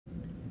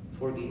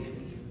Forgive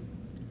me.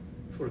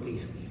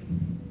 Forgive me.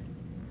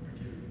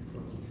 Forgive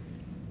me.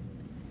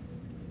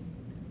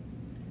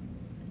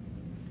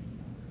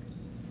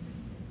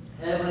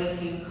 Heavenly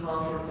King,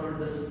 Comforter,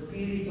 the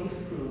Spirit of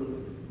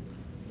truth,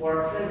 who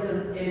are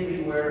present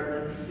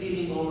everywhere and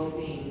filling all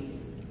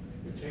things,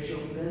 the treasure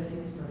of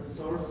blessings and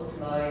source of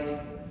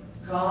life,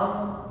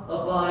 come,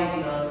 abide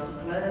in us,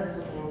 cleanse us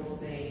of all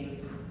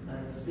stain,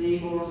 and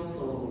save our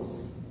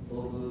souls,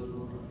 O good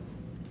one.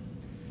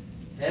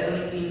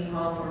 Heavenly King,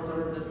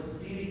 Comforter, the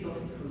Spirit of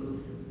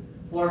truth,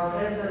 who are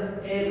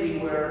present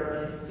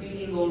everywhere and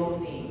filling all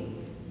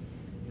things,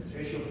 the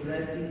treasure of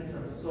blessings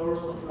and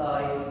source of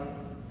life,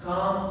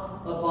 come,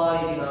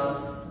 abide in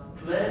us,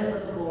 cleanse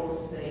us of all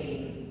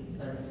stain,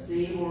 and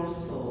save our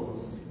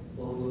souls,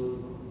 O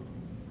good one.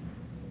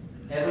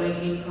 Heavenly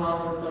King,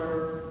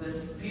 Comforter, the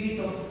Spirit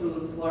of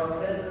truth, who are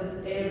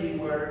present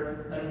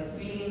everywhere and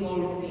filling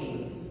all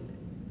things,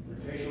 the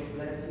treasure of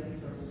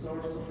blessings and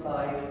source of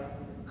life,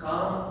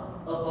 come,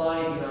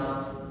 abide in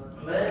us,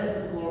 cleanse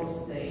us of all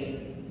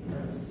stain,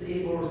 and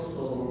save our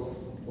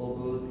souls, O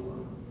good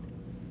one.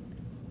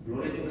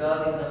 Glory to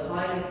God in the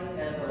highest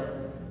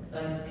heaven,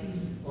 and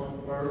peace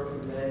on earth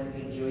to men who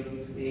enjoy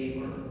his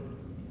favor.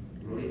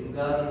 Glory to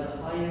God in the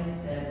highest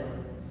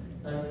heaven,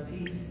 and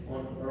peace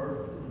on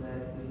earth to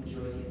men who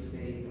enjoy his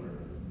favor.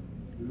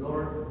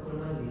 Lord, open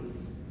my lips,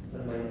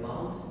 and my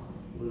mouth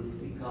will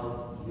speak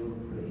out your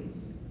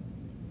praise.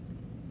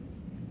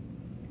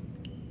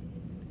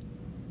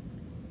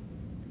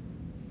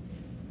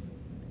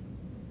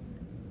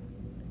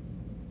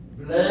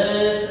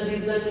 Blessed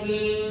is the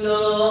kingdom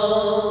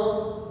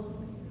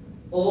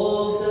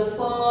of the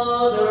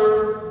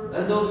Father,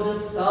 and of the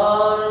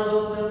Son, and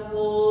of the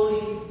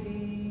Holy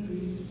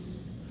Spirit,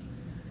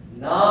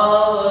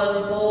 now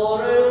and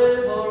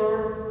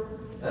forever,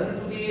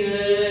 and to the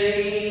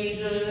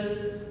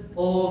ages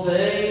of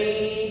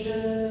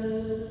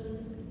ages.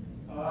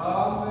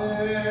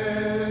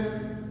 Amen.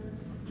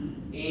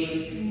 In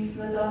peace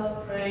let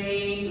us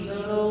pray to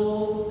the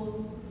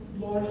Lord.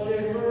 Lord,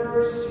 have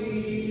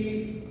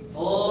mercy.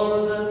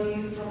 For the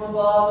peace from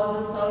above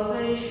and the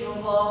salvation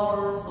of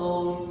our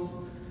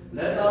souls,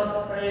 let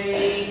us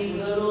pray to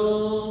the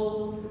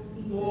Lord.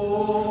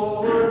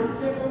 Lord,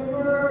 have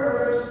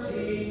mercy.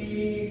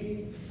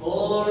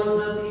 For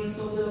the peace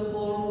of the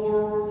whole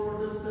world, for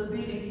the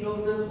stability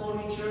of the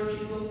holy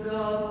churches of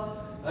God,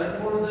 and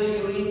for the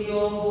unity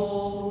of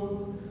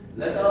all,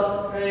 let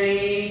us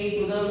pray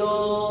to the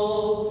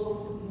Lord.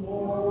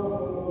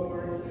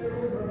 Lord,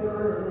 have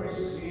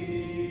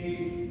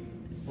mercy.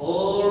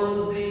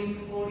 For this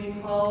holy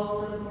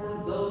house and for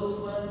those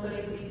who enter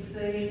it with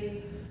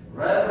faith,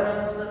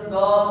 reverence, and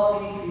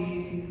godly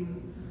fear,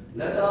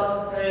 let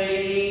us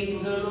pray to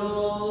the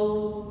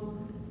Lord.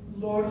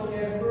 Lord,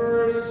 have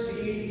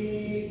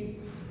mercy.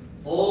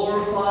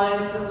 For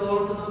pious and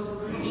orthodox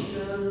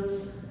Christians,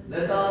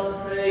 let us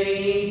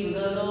pray to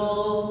the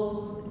Lord.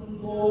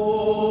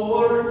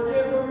 Lord,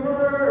 have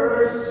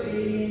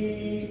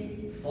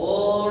mercy.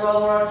 For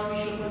our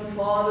Archbishop and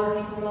Father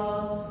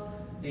Nicholas,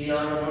 the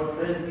honorable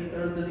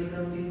presbyters, the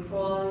deacons in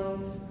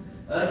Christ,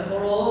 and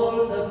for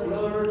all the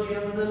clergy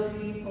and the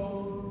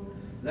people,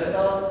 let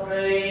us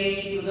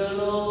pray to the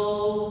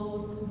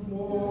Lord.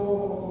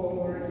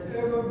 Lord,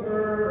 have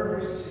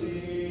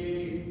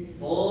mercy.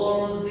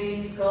 For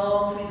this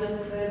country, the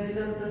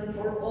President, and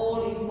for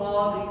all in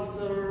public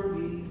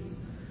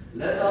service,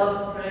 let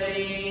us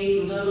pray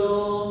to the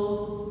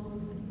Lord.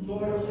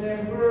 Lord,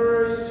 have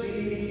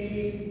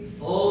mercy.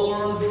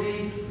 For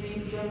this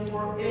city and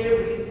for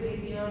every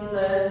city and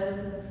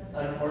land,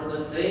 and for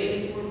the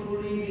faithful who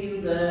live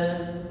in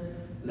them,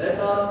 let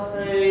us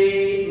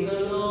pray to the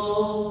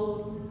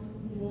Lord.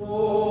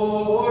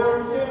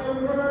 Lord, have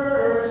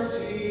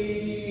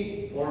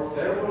mercy. For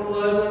favorable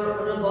weather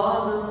and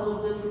abundance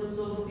of the fruits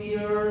of the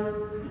earth,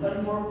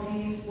 and for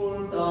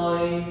peaceful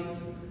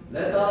times,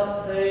 let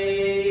us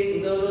pray to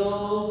the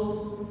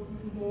Lord.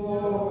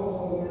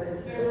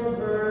 Lord, have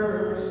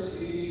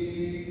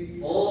mercy.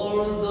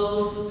 For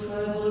those who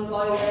travel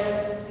by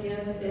land, sea,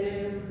 and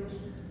air,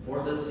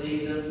 for the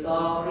sick, the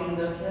suffering,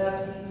 the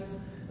captives,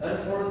 and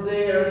for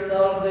their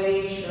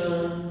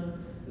salvation,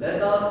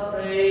 let us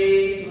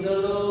pray to the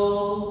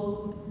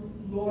Lord.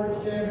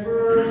 Lord, have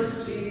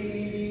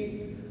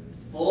mercy.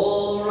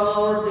 For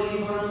our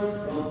deliverance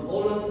from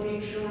all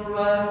affliction,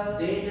 wrath,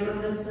 danger,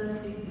 and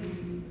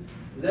necessity,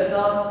 let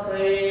us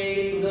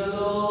pray to the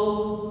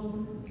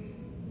Lord.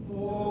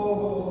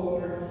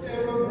 Lord,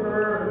 have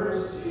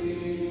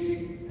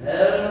mercy.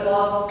 Help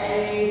us,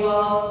 save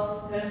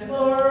us, have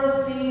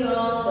mercy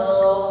on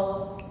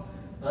us,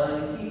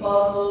 and keep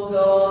us, O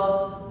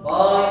God,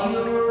 by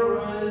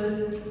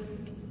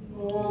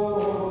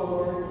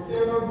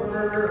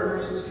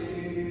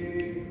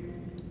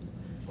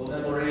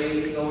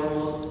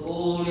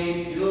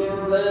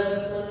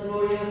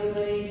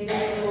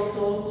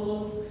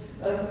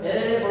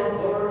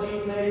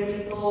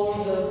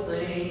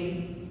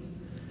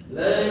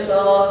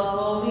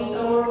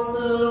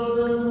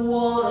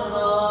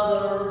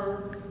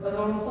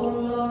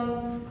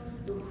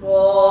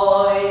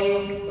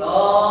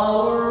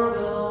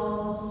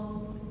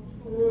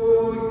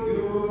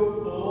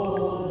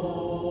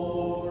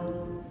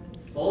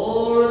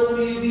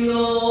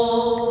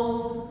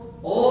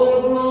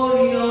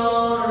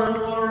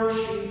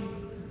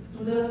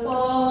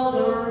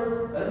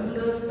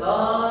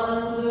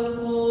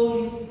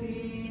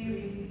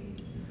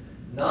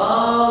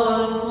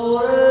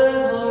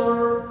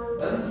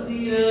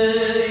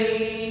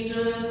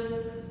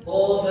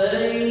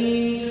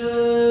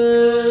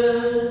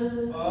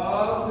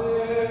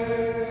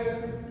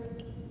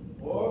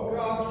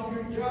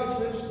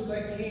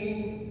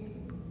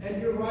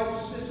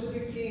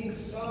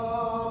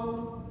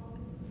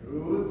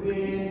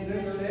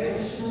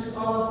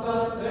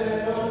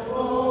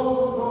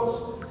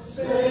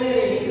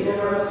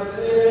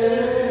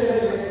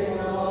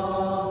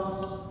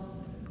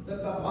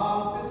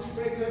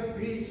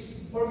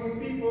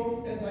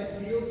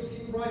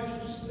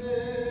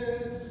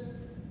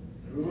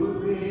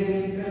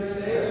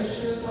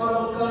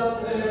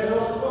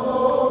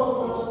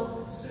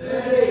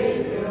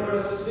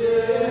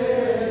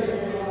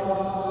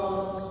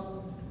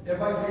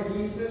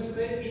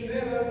δε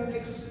ημέραν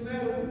εξ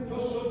ημέρων το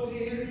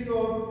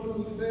σωτήριον του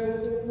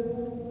Θεού.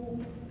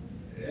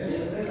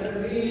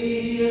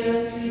 Εσχρίες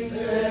της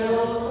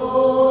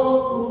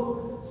Θεοτόκου,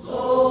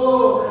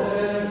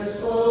 σώκες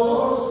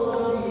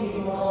όσων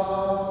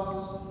ημάς.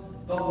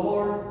 The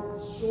Lord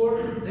swore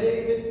to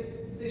David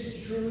this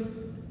truth,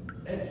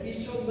 and he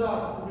shall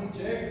not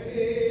reject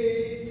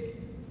it.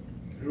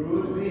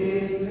 Through the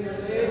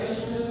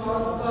intercessions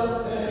of the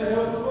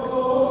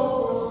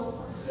Theotokos,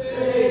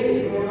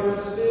 Savior,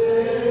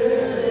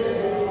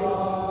 save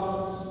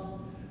us.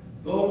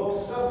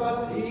 Δόξα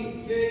Πατρί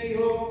και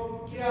Υιό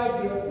και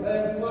Άγιο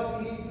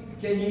Πνεύματι,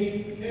 και νυν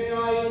και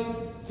αΐν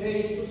και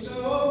εις τους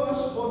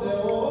αιώνας των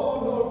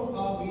αιώνων.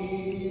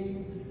 Αμήν.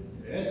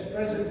 Εσ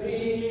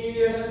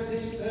πρεσβείες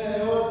της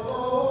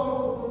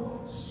Θεοτόκου,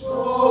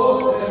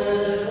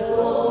 σώτες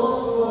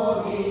όσων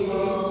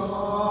ημάς.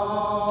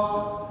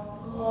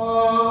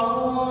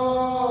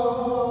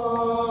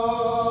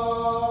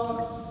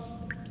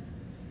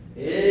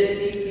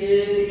 Έτι και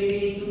δι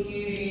του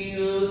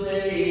Κυρίου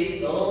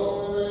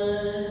δεηθώμε,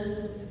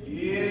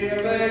 Κύριε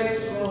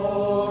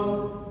ελέησον,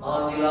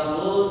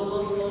 αντιλαβώς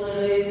όσων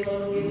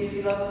ελέησον και τη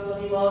φυλάξον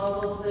ημάς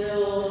ο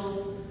Θεός,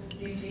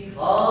 της η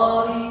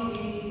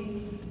χάρητη,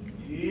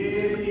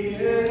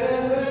 Κύριε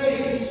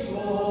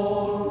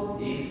ελέησον,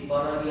 της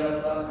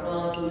Παναγίας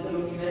Αχράντου,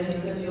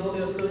 τελοκειμένης εν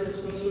Υιός του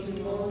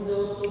Εσπρίσιμον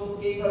Θεοτόκου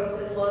και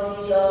υπαρθεν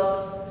Μαρίας,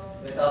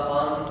 με τα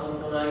πάντων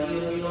των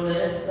Αγίων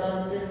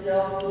μηνωνεύσαντες σε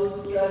αυτούς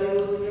και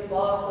αλληλούς και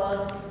πάσαν,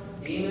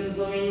 την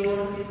ζωή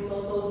ημών Χριστό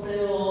το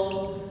Θεό,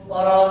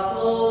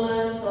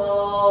 παραθόμεθα.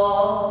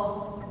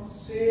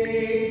 σε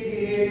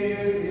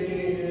Κύριε.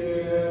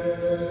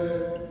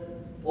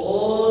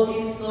 Ότι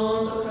σον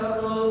το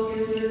κρατός και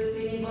σου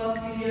εστίν η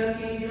βασιλεία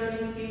και η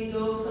δύναμις και η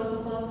δόξα του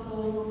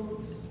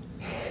Πατρός,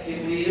 και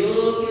του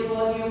Υιού και του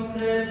Αγίου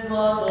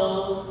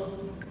Πνεύματος,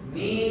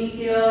 νυν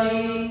και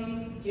αεί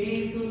και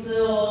εις τους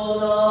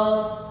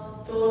αιώνας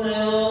των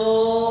αιώνων.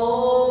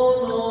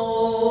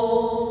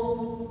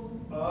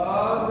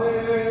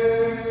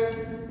 Amen.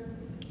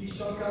 He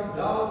shall come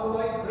down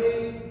like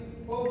rain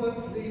on the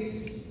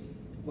fleece,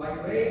 like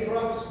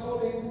raindrops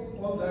falling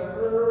on the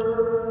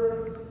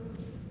earth.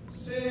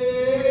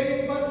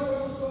 Save us, O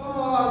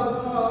Son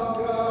of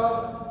God,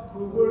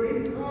 who were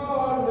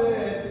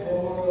incarnate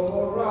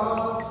for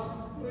us.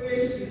 We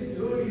sing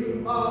to you,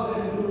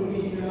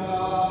 Alleluia.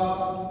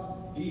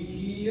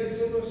 Ηχείας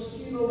εν το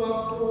σκήνωμα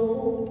αυτού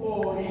ο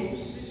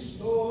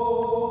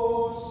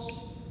ύψιστος.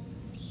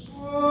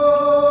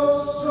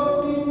 Σώσον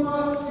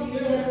ημάς,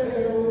 Ιε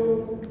Θεού,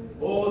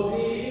 ο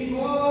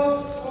Δήμας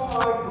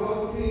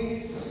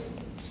αρκωθείς,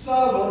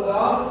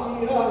 ψάλλοντας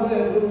η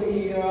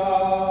Αλληλούια.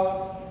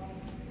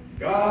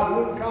 God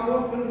will come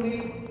openly,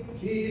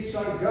 He is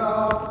our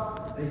God,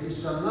 and He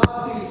shall not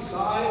be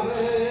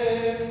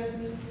silent.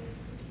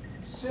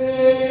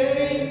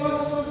 Save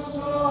us, O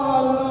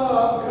Son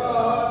of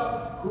God,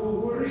 who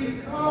were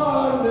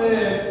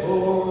incarnate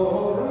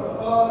for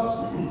us.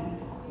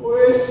 We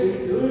sing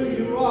to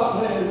you,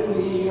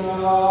 Alleluia.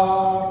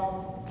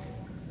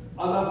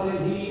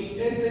 Ανατελεί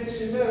εν τες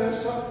ημέρες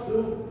αυτού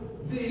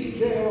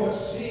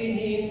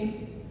δικαιοσύνην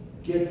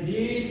και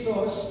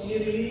πλήθος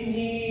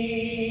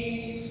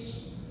ειρήνης.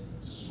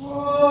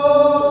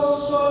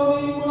 Σώσον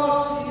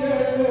ημάς, Ιε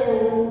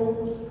Θεού,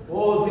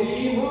 ο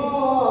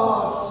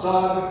Δήμας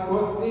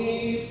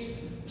αρκωθείς,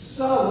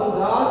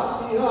 ψάλλοντας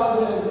η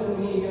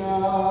Αλληλούια.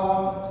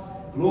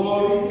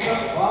 Glory to the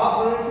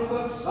Father, and to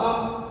the Son,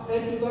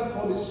 and to the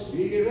Holy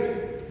Spirit,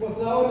 both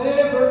now and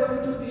ever, and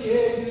to the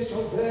ages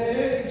of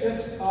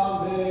ages.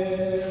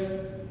 Amen.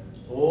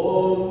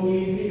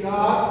 Only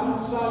begotten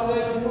Son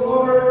and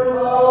Word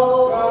of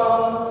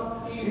God,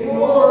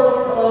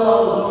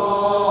 immortal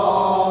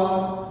One,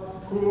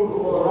 who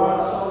for our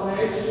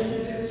salvation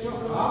did so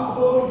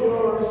humble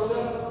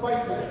yourself by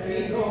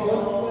taking on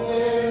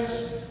flesh,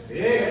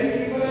 taking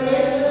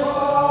flesh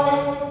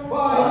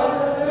by the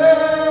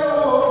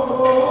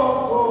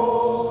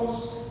Theotokos,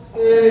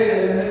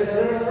 and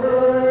the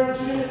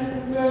Virgin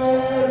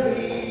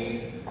Mary,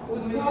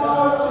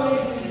 without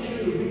change did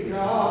you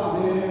become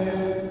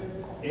it,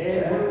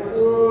 and were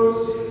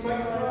crucified by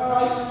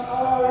Christ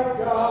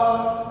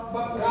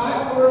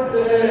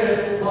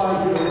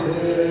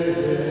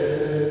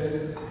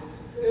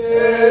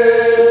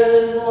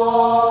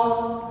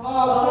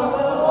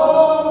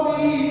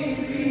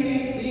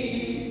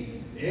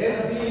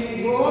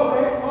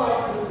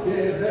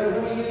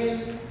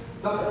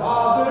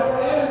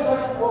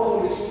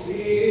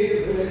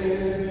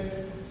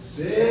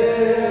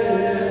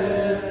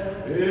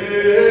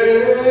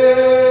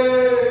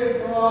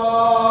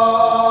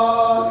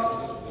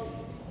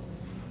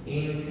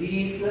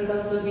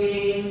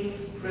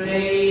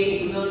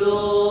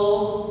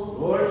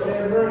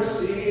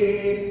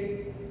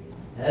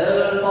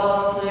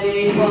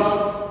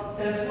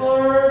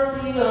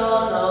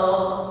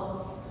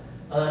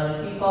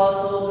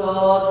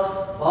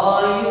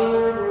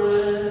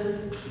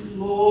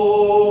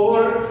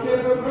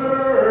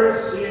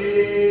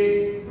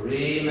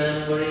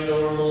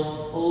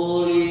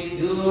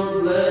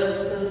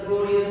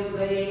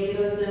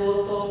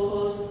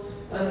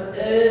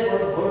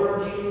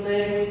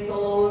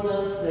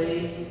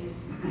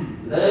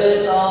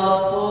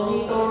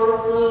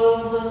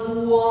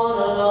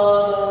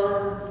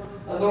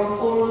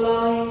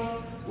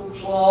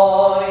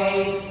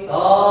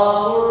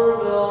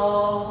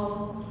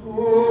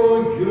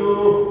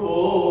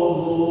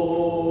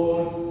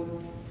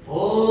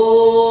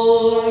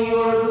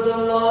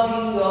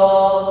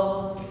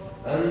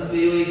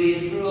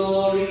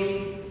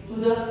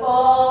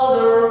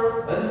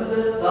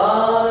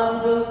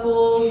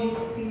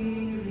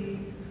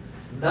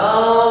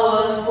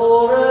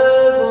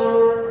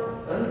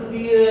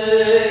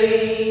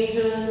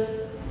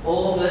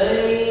of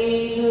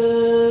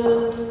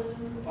ages.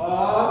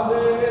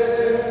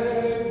 Amen.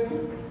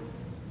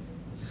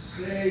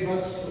 Save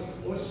us,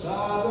 O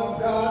Son of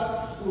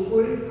God, who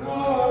were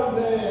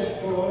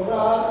incarnate for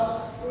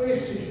us. We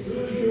sing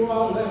to you,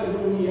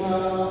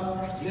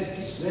 Alleluia. Let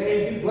his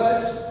name be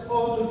blessed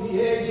unto the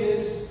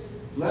ages.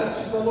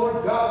 Blessed is the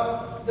Lord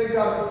God, the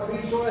God of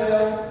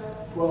Israel,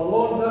 who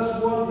alone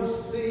does wondrous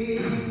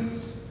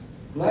things.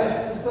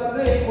 Blessed is the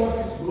name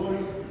of his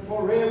glory,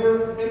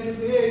 forever and to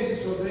the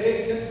ages of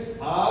ages.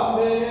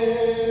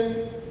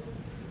 Amen.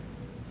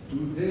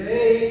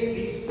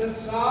 Today is the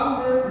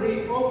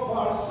summary of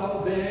our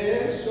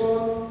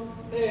salvation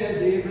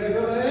and the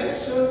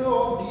revelation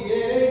of the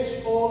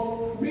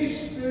age-old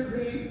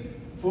mystery.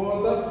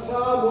 For the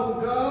Son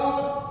of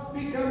God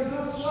becomes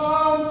the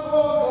Son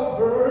of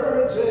the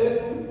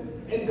Virgin,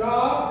 and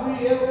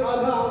Gabriel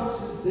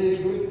announces the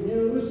good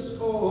news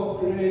of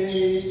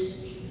grace.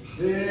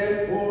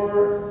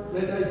 Therefore,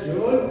 let us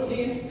join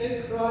him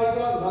and cry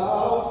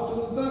aloud to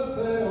the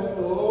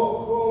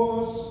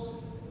Theotokos.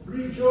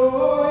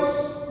 Rejoice,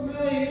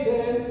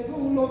 maiden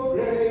full of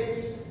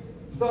grace,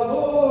 the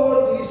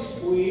Lord is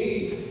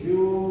with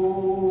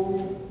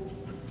you.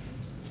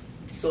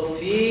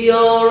 Sophia,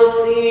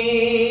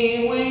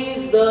 Orthe,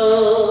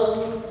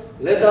 wisdom,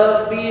 let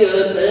us be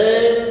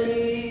attentive.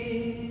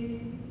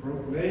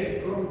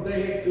 Proclaim from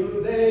day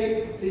to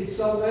day the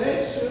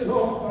salvation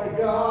of our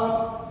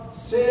God.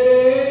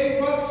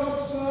 Save us, O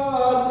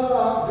Son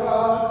of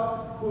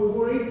God, who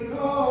were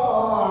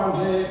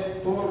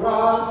incarnate for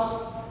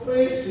us.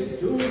 Praise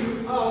to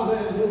you,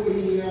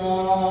 Alleluia.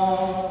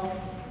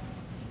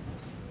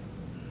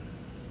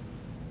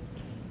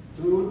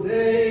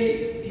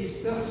 Today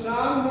is the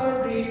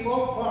summary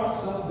of our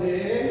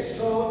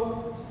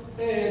salvation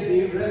and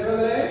the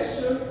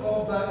revelation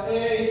of the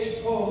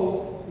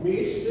age-old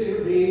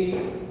mystery.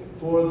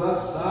 For the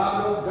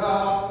Son of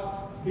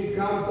God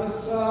becomes the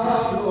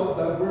Son of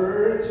the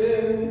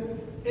Virgin,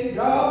 and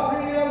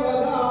Gabriel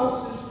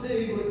announces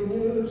the good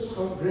news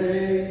of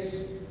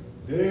grace.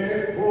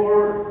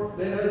 Therefore,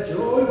 let us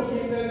join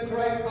him and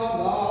cry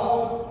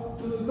aloud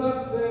to the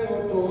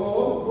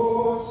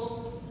Theotokos.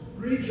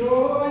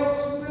 Rejoice,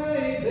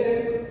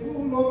 maiden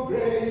full of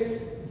grace,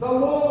 the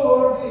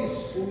Lord is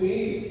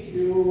with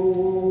you.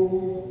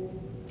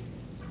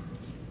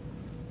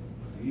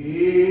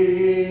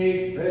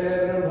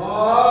 Per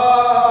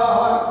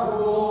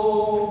Marco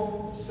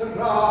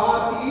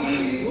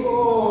strati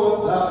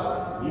gota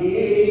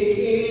Nikiria,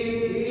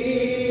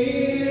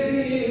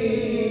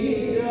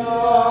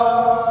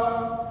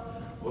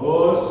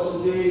 os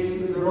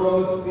litrothissas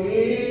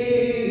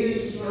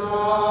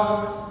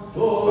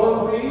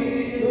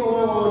Dominone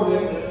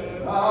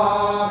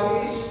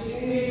Aristiria,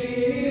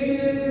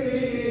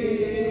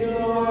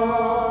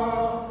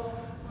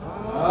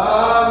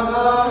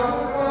 Amen.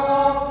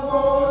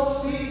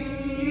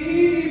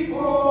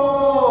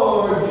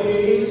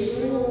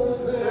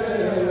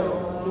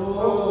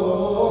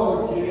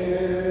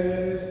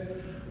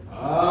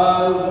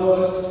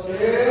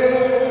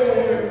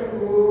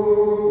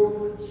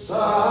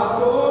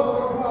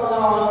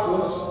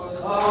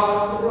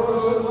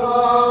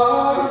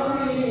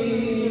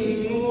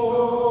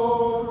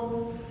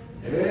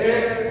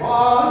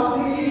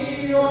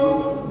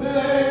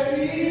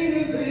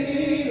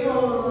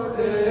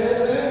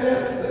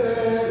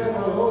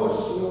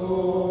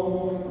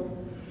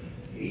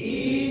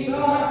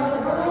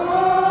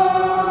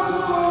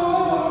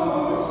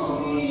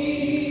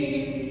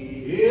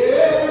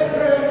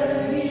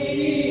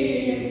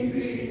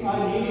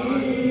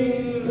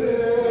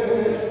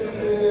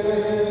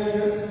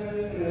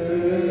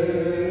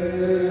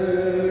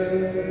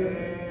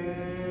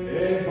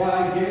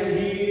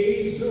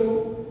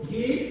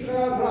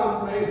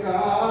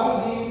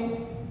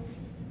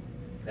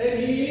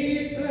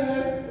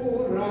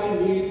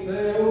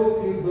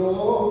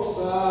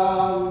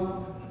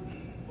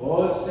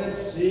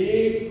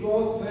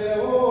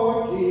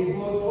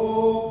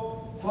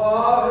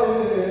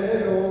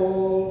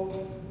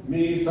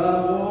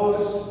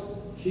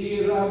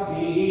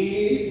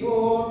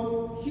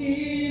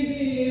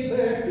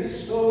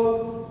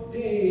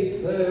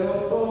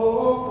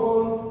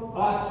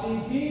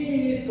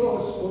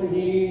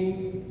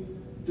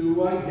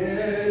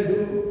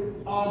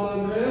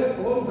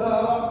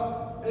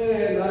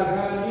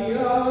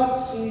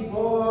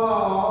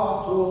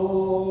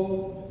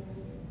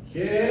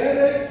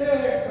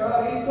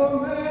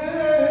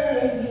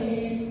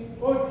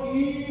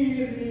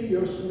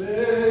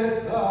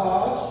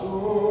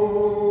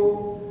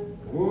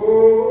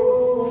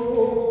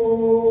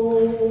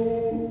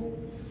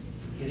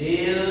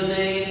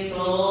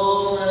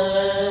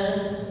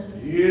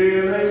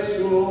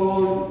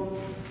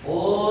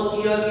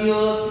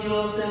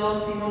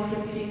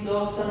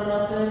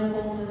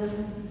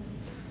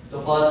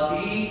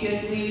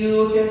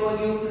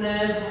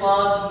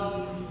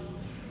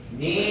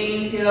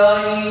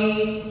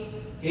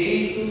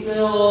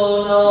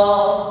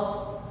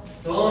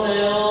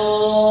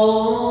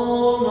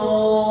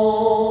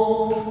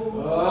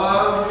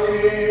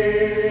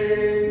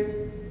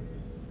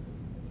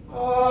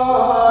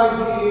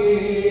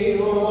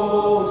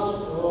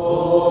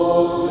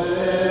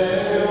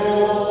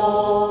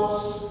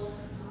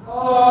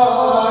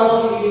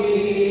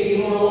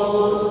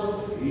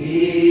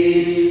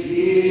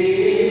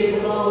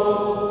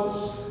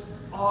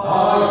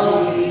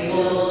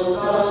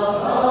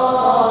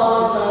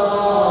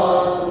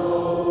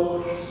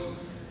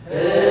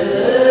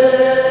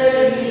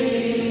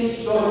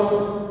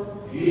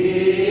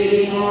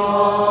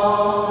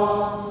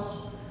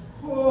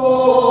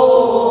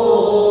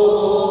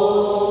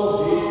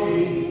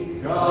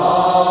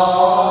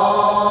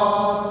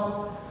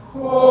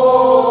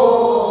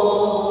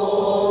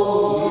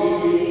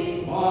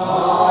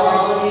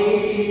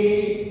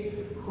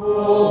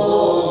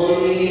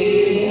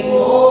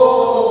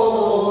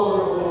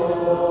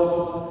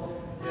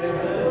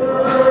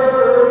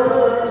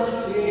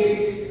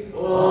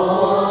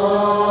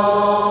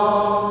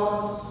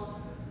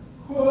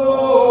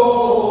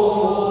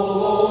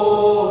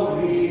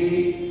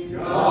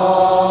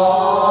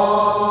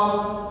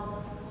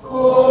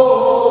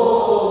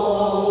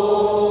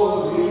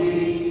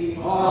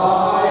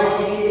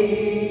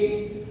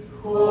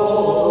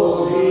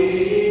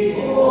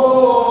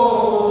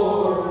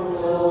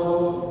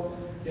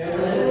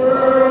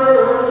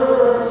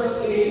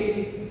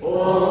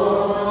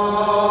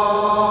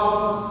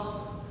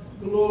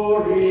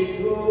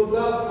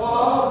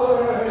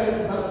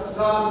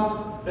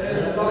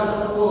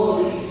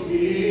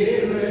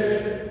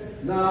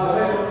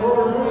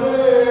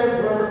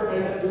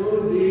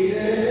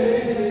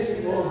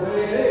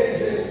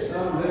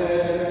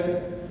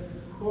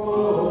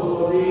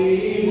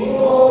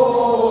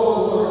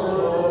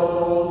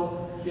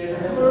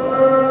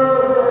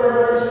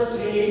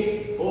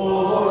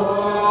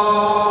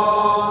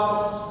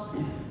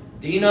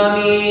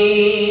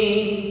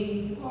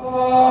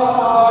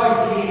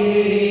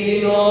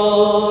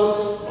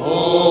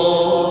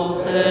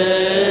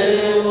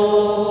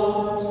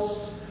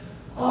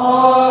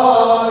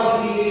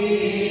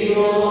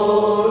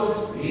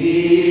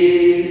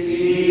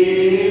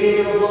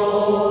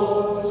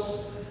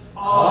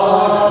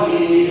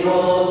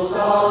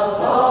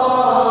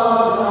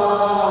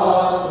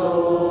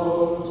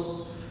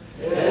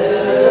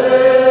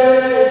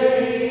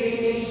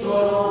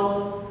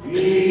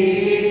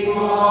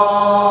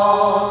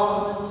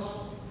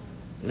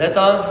 Let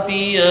us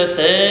be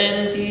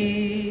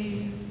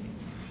attentive.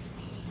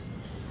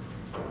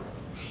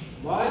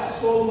 My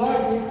soul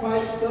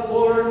magnifies the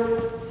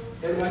Lord,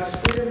 and my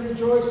spirit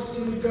rejoices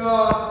in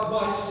God,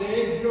 my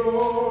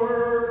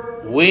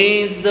Savior.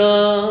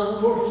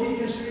 Wisdom. For he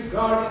has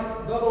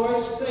regarded the low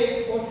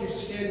estate of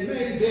his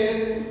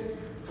handmaiden.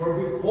 For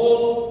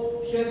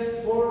behold,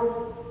 henceforth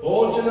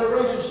all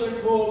generations shall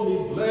call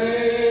me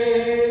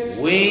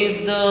blessed.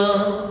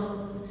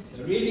 Wisdom.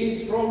 The reading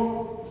is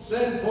from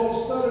St.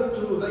 Paul's letter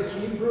to the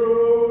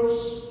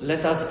Hebrews.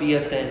 Let us be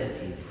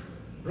attentive.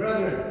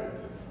 Brethren,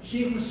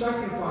 he who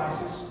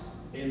sacrifices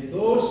and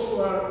those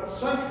who are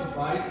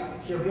sanctified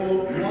have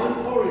all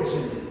one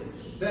origin.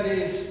 That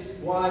is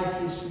why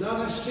he is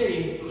not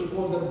ashamed to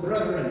call them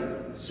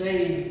brethren,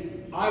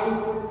 saying, I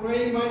will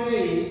proclaim my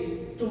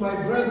name to my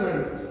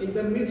brethren. In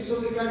the midst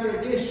of the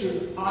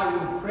congregation, I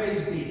will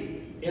praise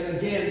thee. And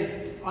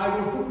again, I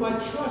will put my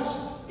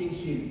trust in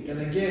him.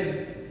 And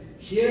again,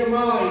 here am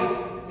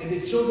I, and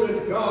the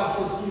children God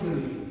has given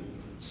me.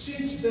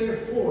 Since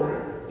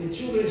therefore the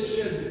children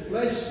shed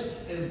flesh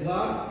and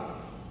blood,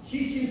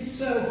 he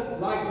himself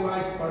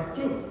likewise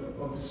partook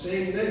of the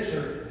same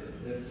nature,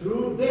 that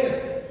through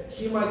death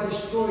he might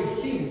destroy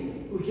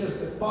him who has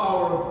the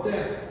power of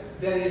death,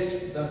 that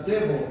is, the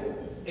devil,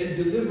 and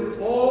deliver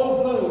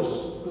all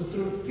those who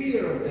through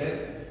fear of death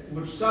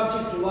were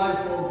subject to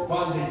lifelong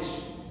bondage.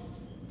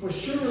 For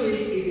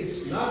surely it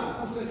is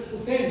not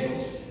with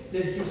angels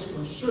that he is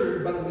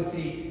concerned, but with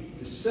the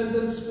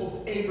descendants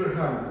of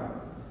Abraham.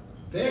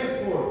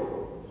 Therefore,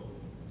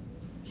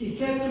 he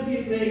had to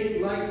be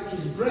made like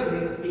his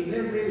brethren in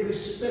every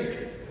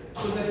respect,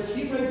 so that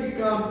he might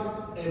become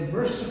a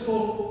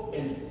merciful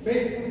and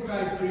faithful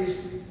high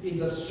priest in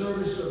the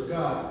service of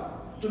God,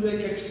 to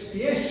make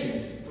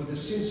expiation for the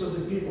sins of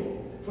the people.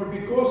 For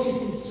because he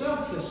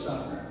himself has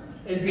suffered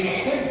and been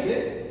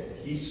tempted,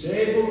 he is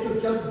able to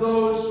help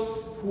those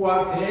who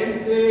are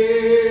tempted.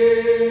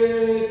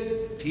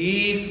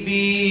 Peace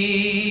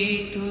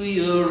be to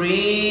your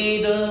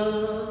reader.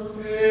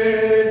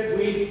 And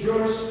with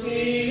your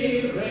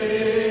spirit.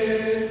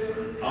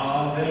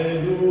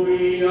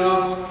 Alleluia,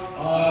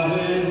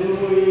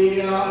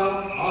 alleluia,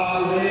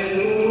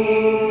 alleluia.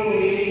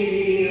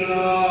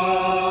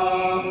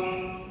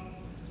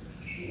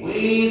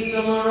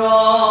 Wisdom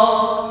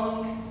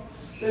arise.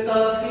 Let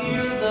us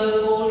hear the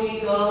Holy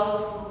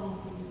Gospel.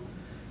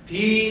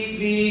 Peace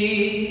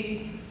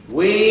be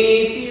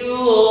with you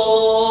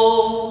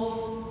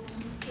all.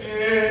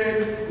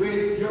 And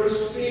with your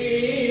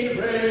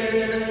spirit.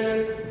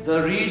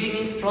 The reading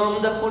is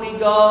from the Holy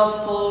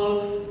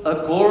Gospel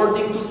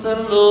according to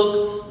St.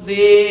 Luke,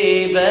 the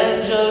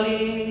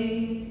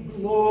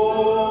Evangelist.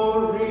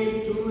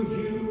 Glory to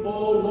you,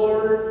 O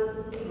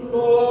Lord.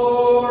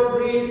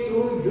 Glory to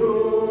you.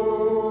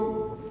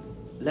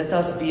 Let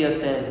us be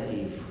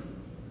attentive.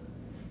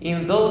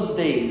 In those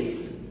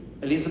days,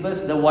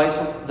 Elizabeth, the wife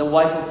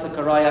of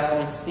Zechariah,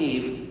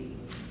 conceived,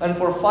 and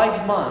for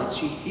 5 months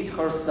she hid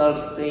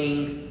herself,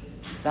 saying,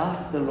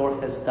 Thus the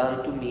Lord has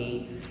done to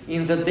me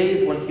in the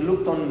days when he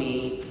looked on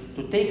me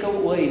to take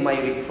away my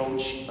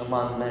reproach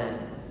among men.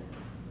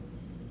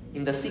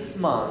 In the 6th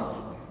month,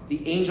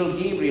 the angel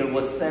Gabriel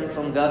was sent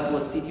from God to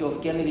a city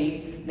of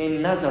Galilee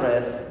named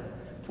Nazareth,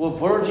 to a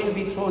virgin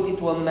betrothed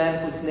to a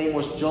man whose name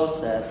was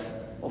Joseph,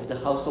 of the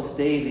house of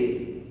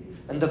David,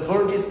 and the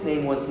virgin's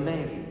name was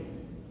Mary.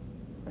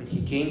 And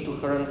he came to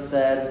her and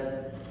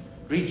said,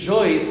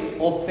 Rejoice,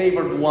 O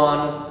favored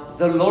one,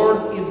 the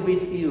Lord is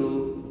with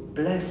you,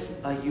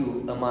 blessed are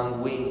you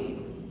among women.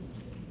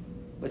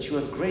 But she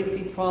was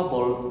greatly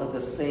troubled at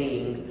the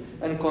saying,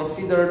 and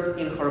considered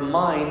in her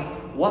mind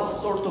what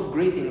sort of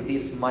greeting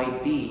this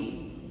might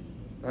be.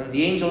 And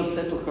the angel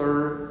said to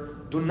her,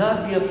 Do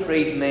not be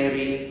afraid,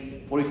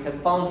 Mary, for you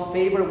have found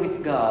favor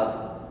with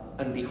God.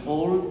 And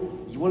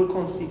behold, you will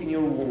conceive in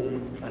your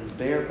womb and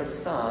bear a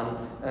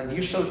son, and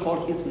you shall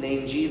call his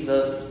name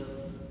Jesus.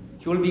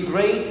 He will be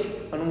great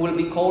and will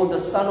be called the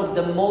Son of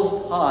the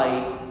Most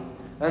High.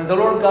 And the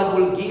Lord God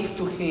will give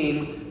to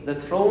him the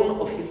throne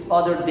of his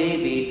father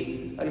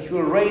David, and he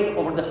will reign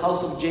over the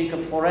house of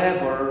Jacob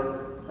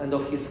forever, and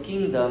of his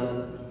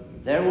kingdom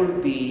there will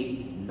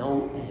be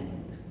no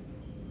end.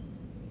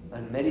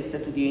 And Mary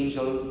said to the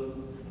angel,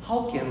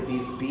 How can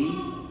this be,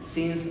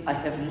 since I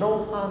have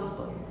no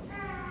husband?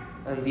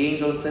 And the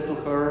angel said to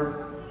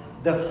her,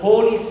 The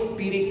Holy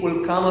Spirit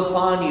will come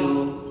upon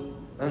you,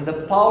 and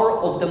the power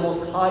of the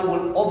Most High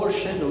will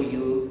overshadow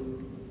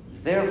you.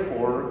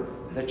 Therefore,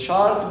 the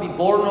child to be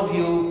born of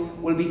you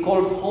will be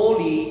called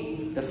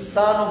Holy, the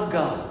Son of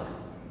God.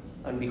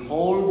 And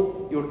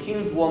behold, your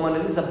kinswoman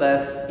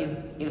Elizabeth,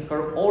 in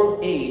her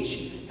old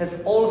age,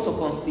 has also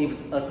conceived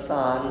a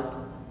son,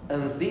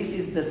 and this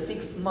is the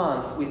 6th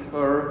month with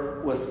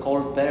her who was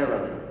called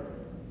barren.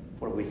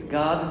 For with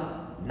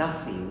God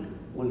nothing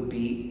will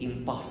be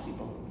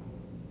impossible.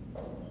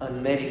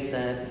 And Mary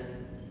said,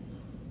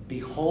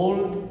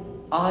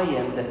 Behold, I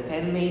am the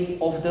handmaid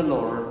of the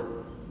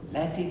Lord.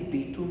 Let it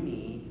be to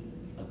me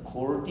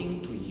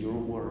according to your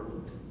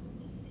word.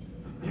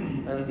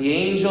 And the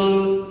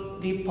angel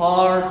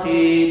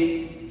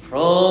departed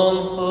from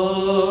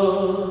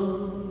her.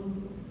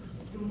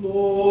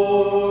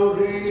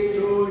 Glory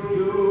to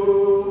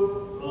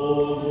you, O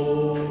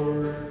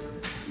Lord.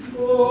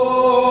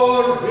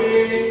 Glory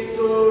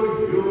to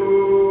you.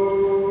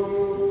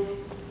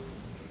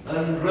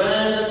 And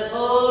granted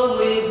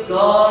always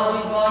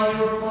guarded by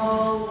your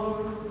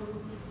power,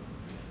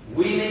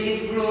 we may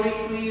give glory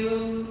to you,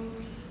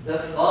 the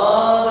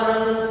Father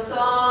and the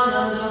Son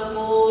and the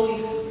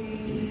Holy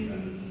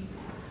Spirit,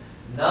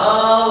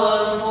 now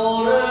and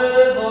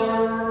forever,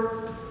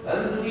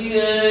 and to the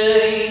end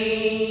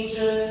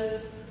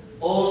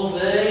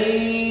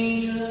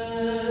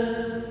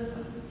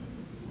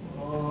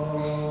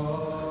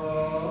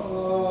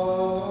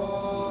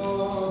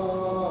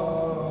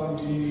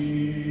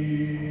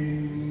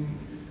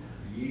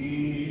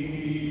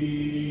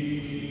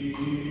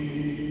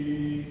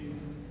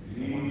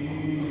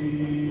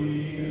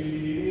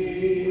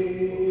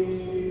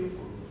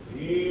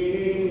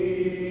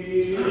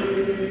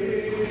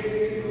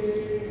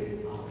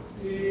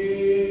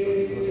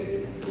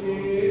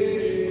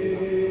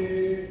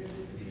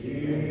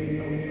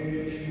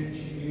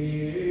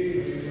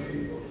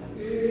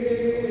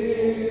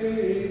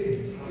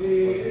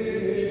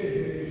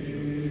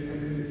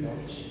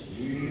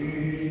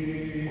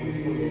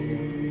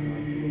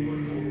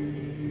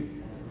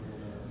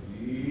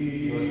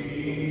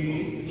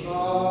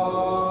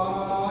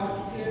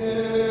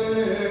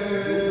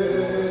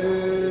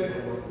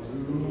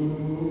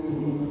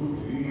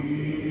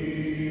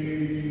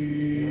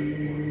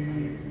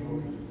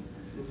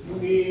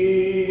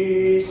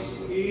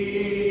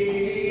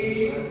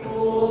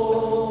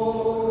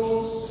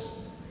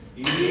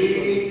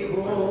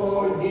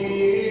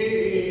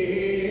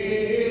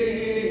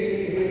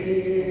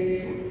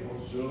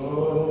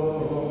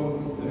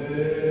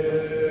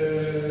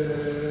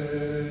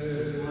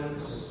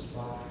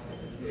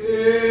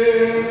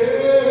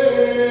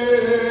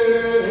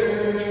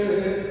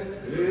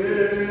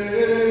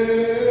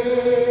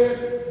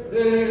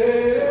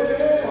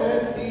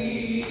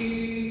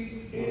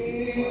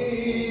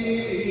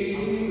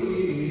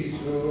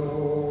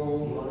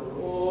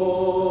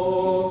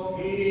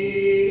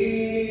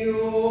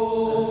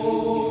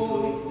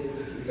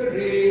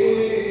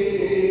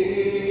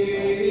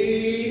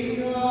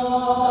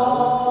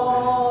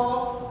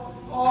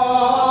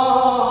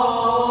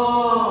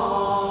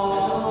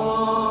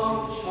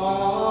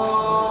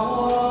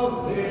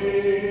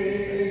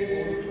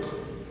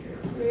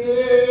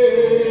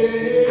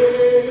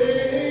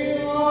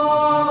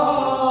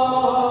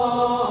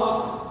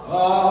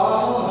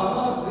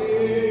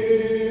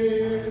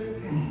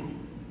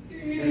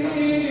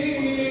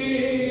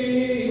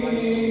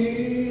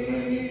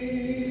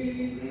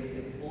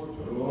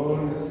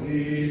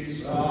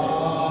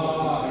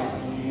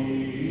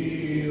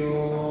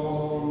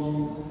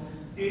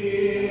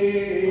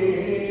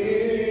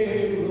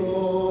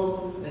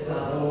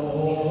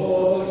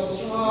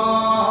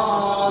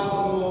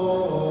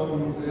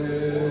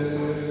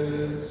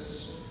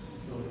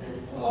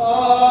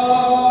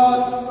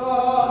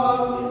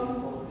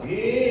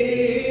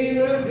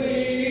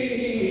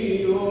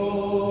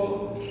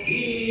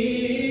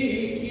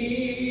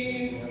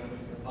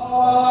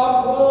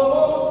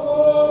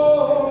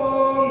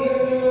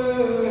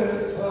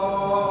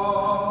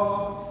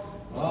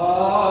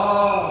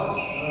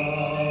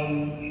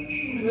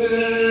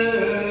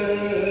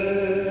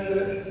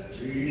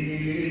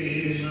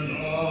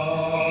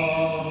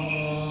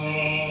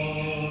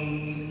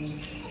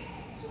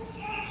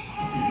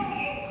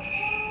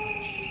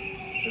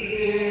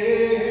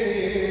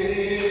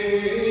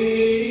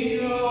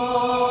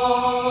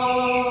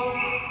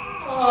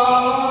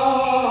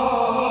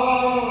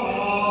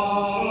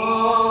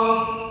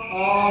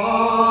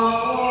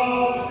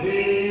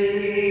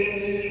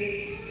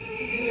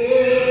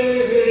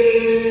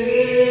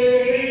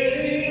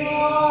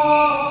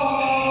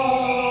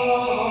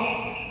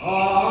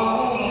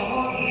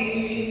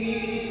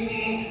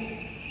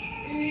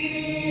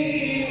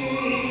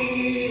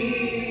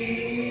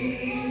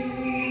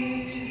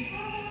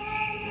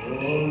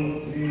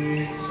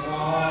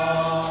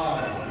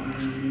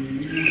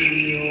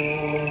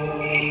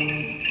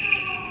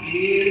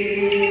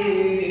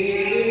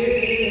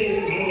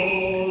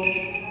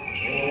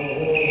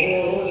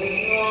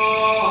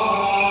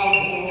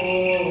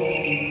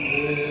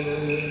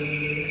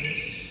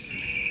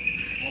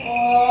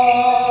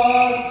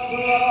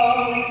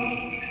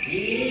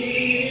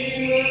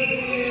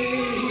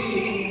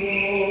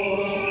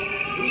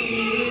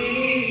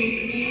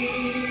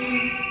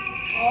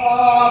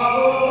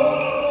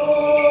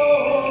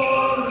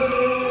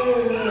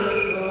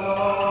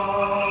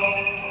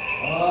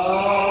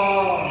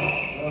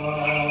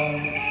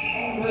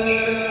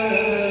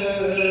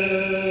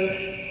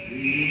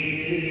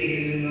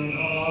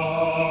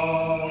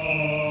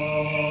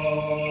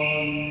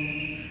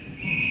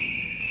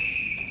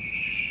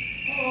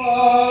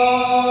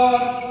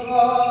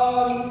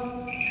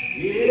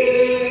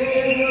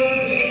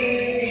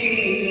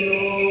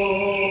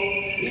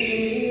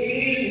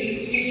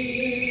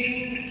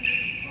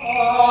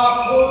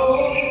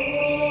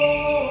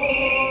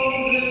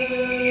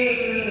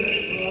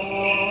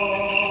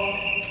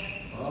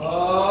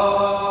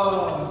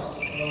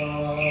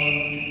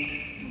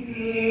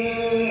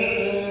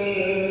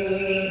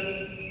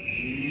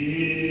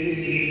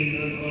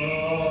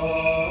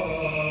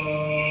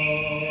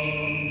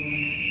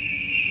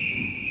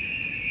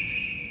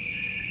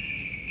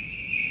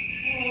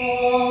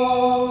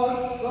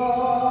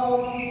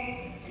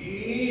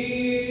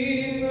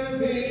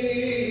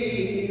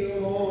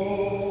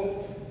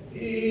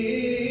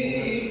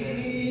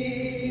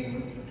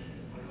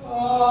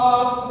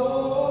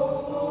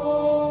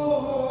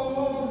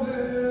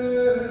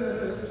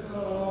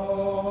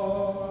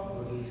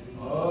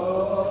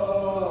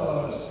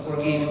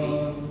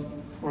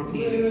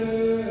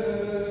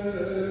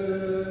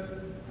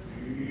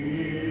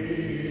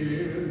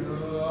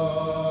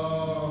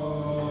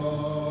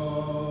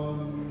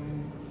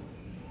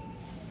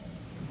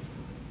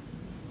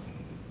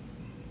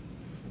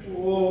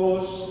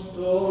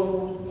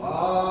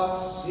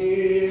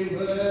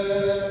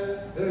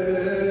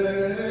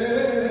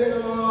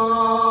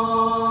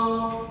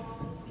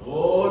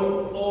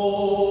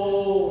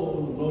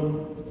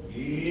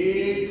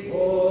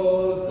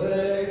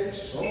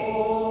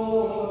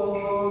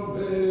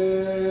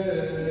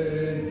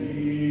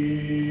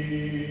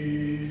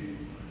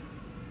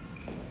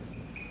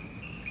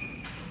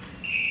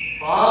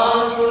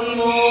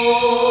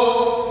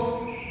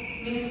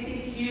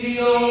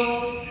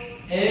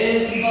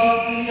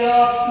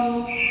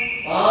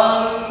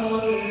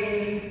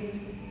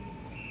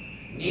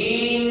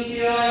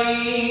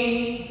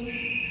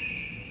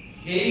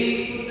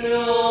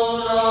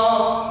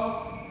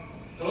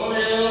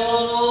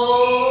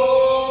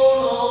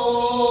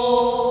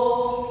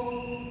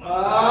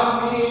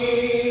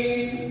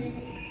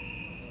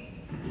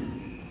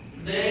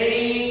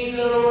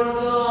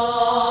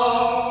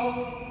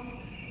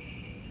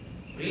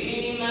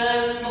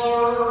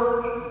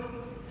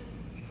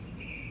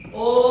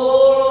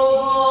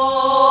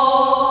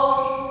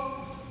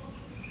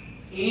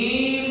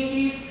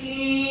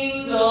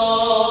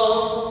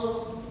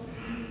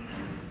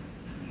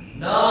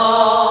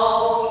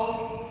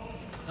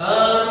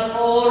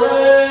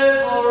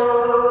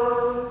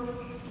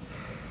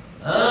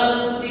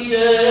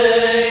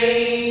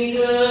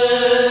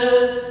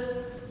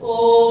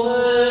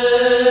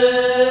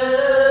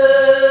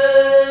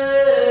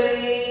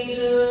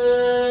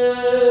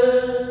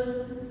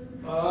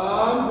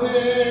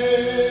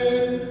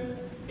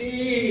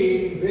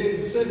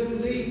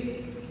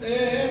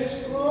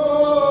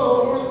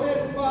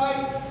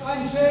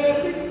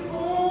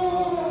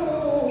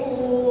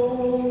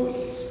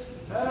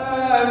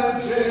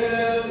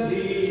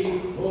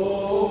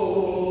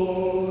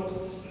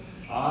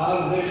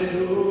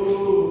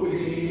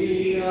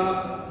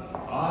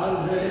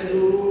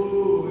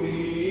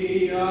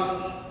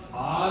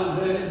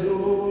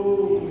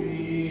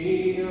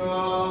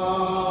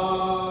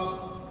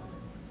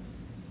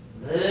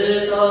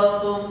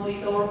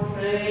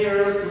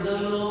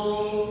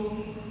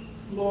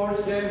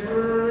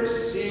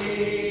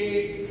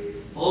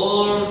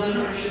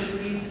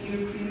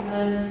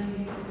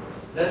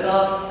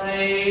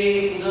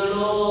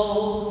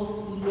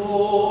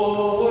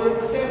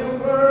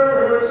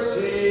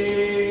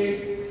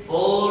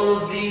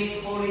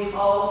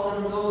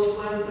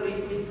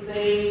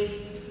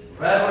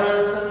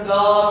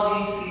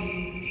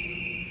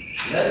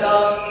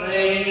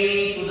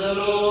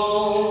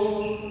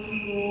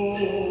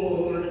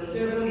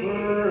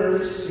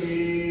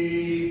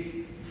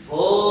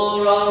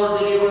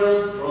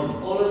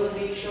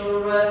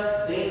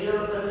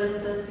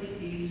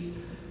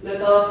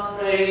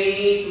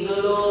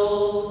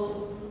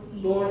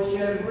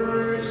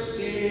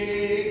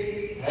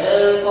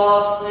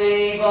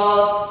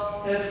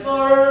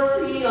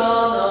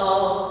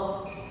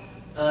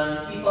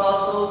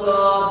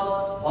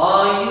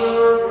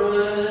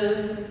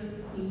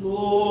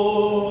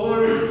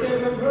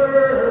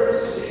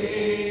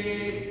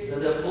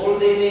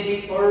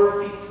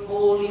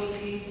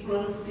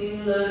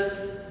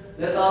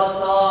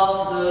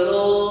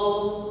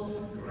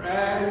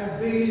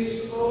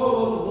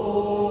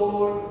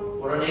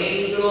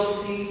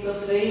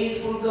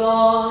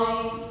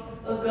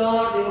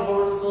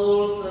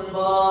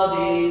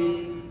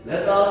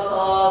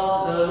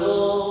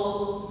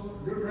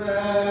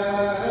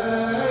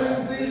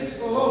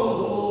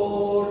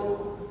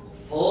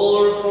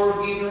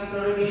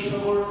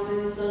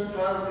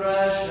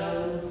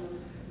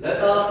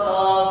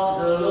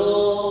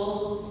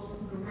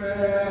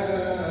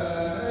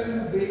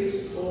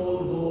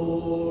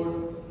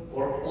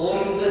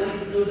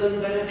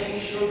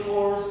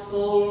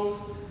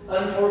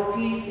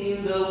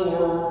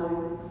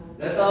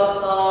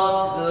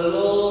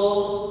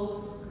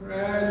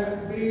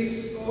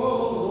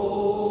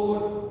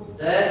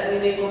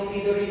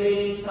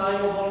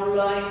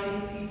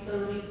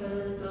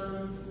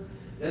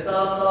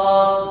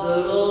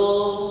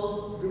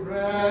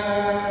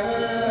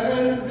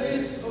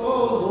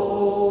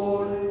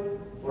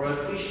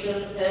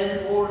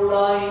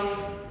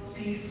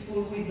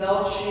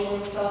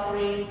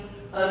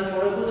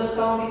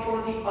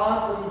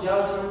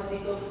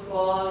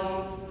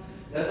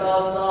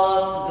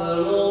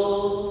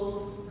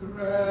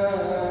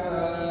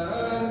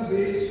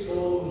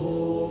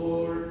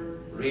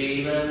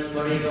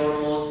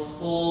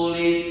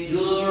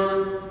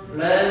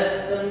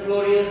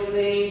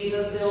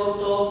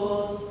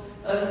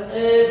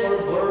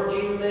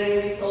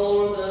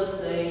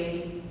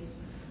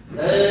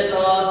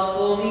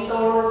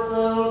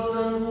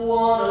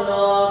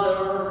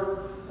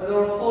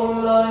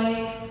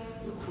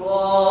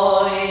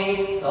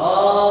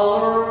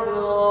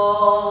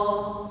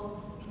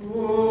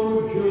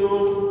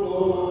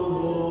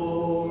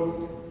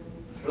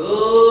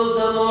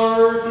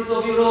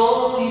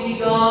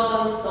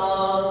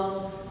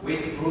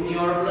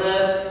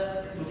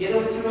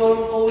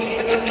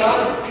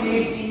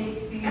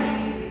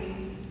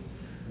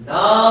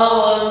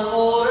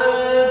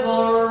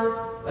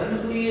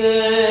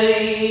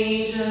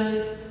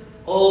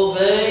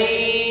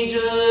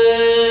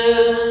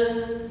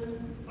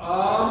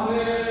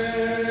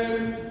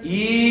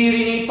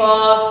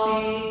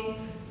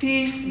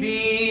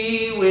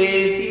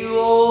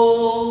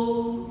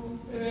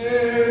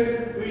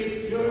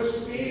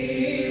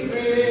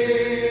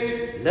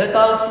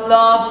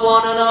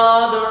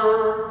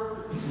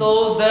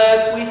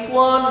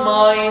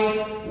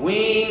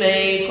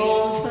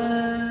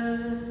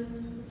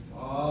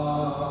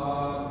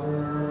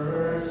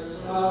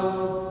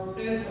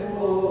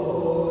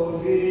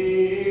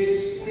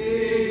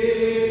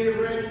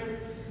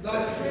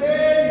The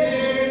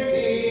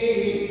Trinity,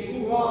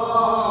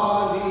 one.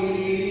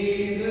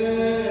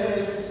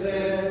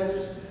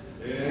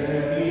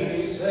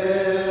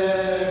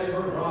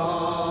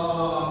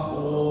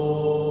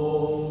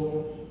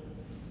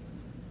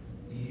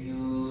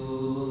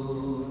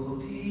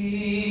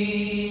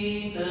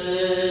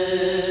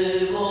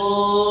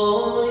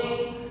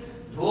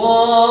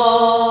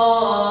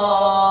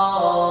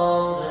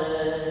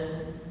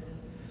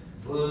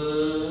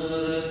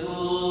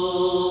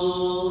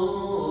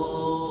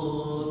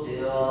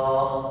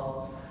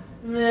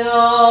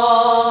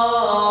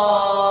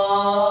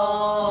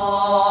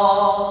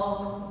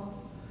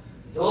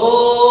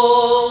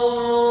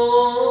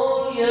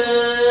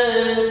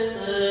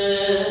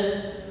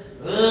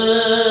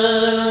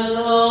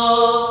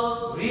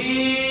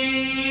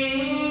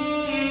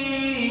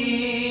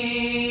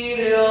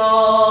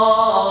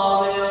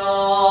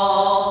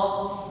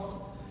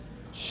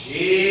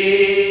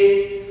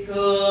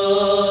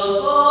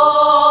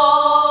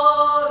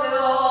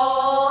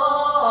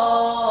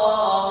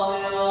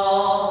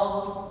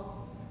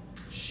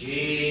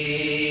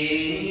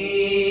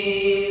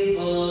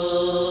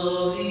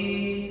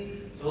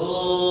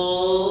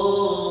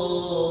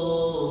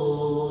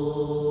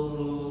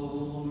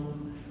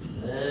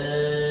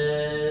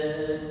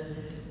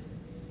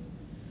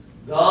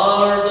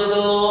 Guard the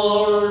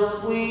doors,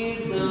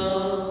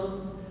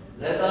 wisdom,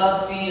 let us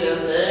be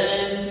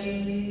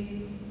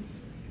attentive.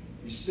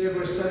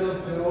 Πιστεύω σε έναν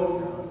Θεό,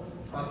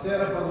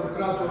 Πατέρα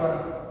Παντοκράτορα,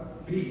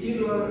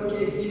 ποιητήρα και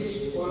εις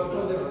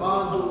ορατώνε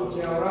πάντων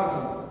και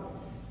αοράτων.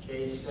 Και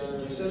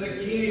σε ένα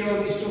Κύριον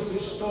Ιησού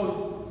Χριστόν,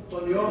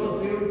 τον Υιόν του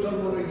Θεού τον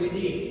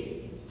μονογενή,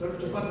 τον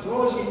του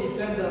Πατρός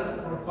γεννηθέντα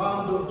των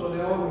πάντων των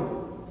αιώνων,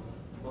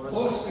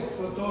 ως εκ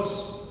φωτός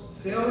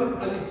Θεών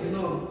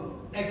αληθινών,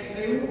 εκ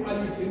Θεού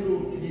αληθινού,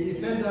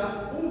 γεννηθέντα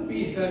ου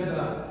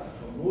ποιηθέντα,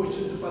 το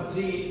μούσιο του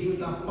Πατρί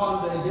διούταν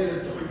πάντα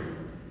εγέρετο,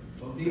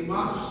 τον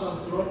διημάσους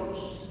ανθρώπους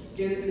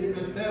και την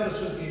μετέρα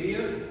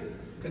σωτηρία,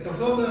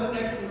 καταρθόντα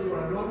εκ των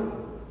ουρανών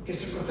και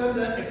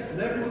σηκωθέντα εκ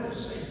πνεύματος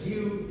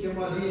Αγίου και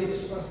Μαρίας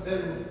της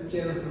Παρθένου και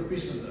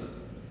ανθρωπίσαντα.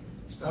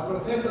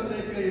 Σταυρωθέντατα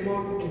υπέρ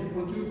ημών επί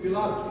Ποντίου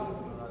Πιλάτου,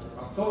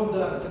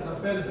 αθόντα και τα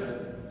φέντα,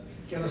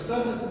 και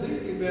αναστάντα την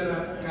τρίτη μέρα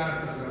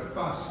κάρτας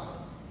γραφάς,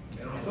 και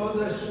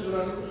ενωθόντα στους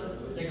ουρανούς,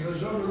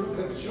 εκδοζόμενο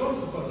δεξιόν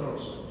του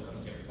Πατρός,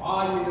 και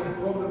πάλι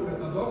ερχόμενο με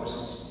τα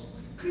δόξας,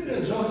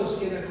 κρινεζόντας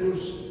και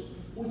νεκρούς,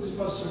 ούτε της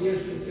βασιλείας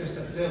σου και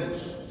στα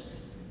τέλους.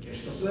 Και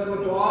στο πνεύμα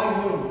το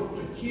Άγιον,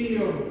 το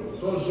Κύριον,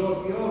 το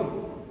ζωοποιόν,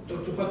 το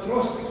του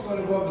Πατρός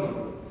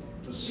εκπορευόμενον,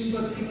 το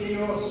σύμπατρι και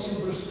Υιό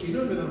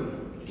συμπροσκυνούμενον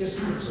και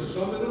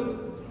συμπροξαζόμενον,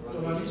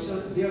 τον αλήσαν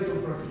δια των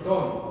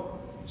προφητών,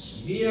 ως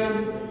μίαν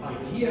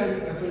Αγίαν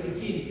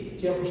Καθολική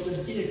και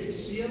Αποστολική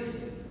Εκκλησία,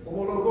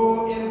 ομολογώ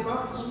εν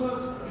βάπτισμα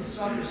της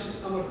άπλησης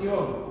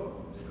αμαρτιών,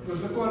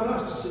 προσδοκώ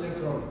Ανάσταση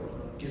νεκρών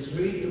και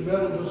ζωή του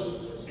μέλλοντος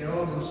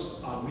αιώνος.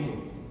 Αμήν.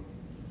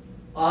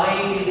 I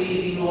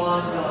believe in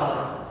one God,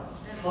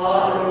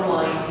 Father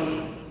Almighty,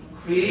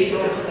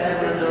 Creator of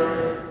heaven and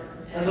earth,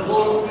 and of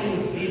all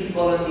things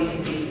visible and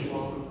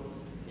invisible,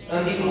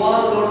 and in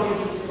one Lord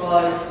Jesus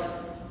Christ,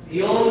 the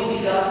only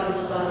begotten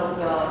Son of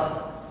God,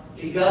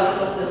 begotten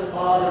of the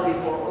Father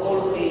before all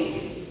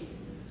ages,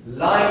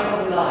 light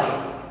of light,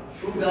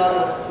 true God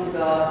of true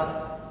God,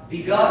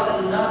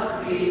 begotten, not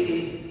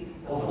created,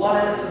 of one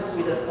essence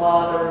with the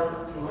Father,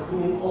 through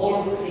whom all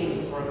things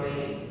were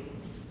made,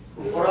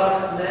 who for us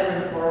men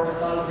and for our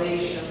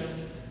salvation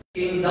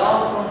came down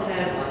from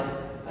heaven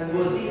and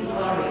was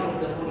incarnate of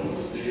the Holy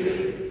Spirit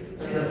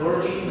and the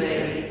Virgin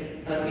Mary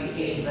and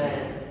became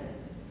man.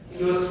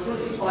 He was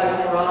crucified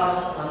for us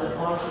under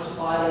Pontius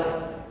Pilate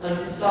and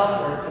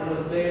suffered and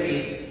was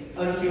buried,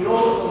 and he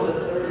rose on the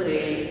third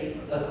day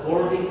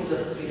according to the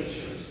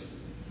Scriptures.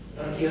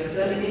 And he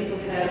ascended into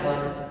heaven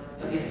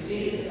and is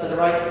seated at the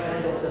right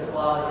hand of the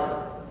Father.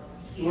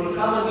 He will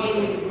come again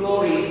with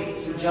glory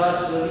to judge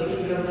the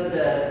living and the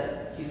dead.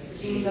 His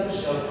kingdom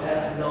shall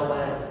have no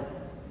end.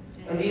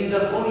 And in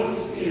the Holy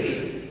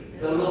Spirit,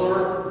 the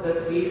Lord, the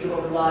Creator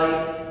of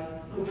life,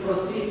 who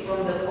proceeds from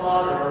the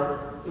Father,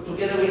 who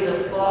together with the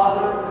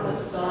Father and the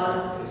Son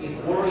is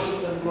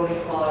worshipped and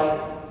glorified,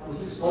 who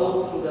spoke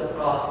through the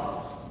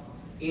prophets,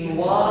 in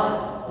one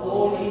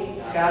holy,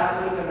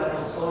 Catholic and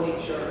Apostolic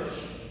Church,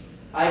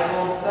 I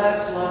confess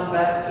one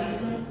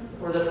baptism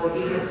for the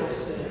forgiveness of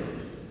sins.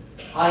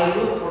 I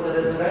look for the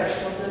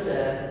resurrection of the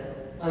dead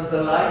and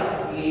the life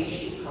of the age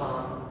to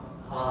come.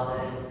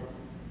 Amen.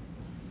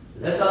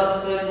 Let us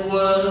stand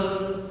well,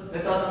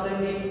 let us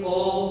stand in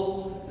awe,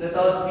 let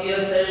us be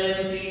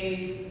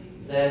attentive,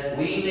 that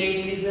we may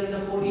present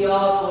the holy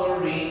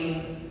offering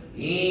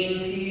in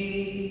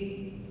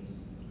peace.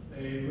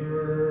 A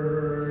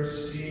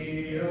mercy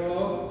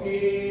of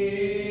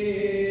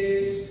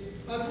peace,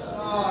 a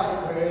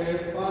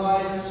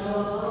sacrifice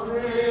of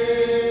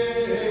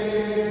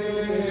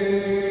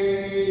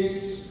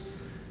grace.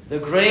 The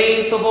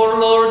grace of our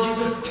Lord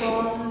Jesus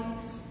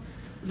Christ,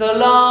 the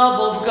love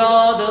of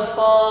God the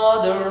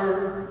Father,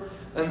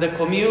 and the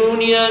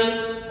communion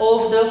of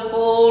the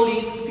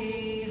Holy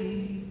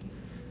Spirit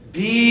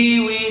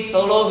be with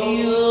all of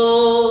you.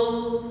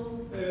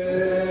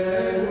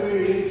 And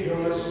with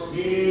your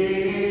spirit.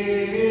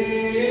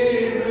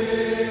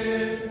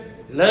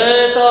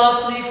 Let us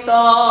lift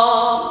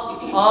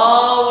up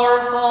our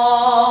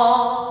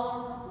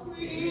hearts.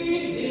 We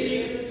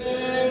lift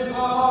them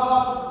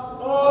up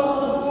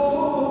unto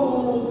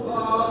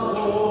the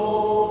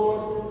Lord.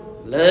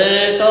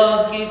 Let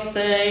us give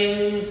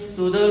thanks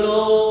to the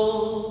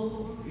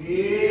Lord.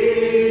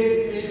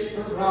 It is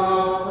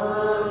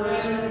proper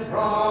and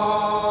right.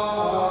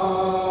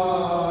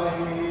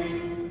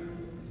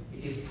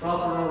 It is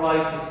proper and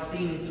right to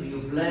sing to you,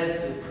 bless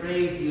you,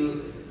 praise you,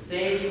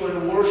 thank you and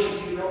worship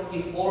you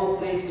in all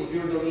places of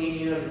your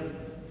dominion.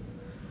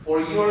 For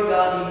you are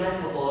God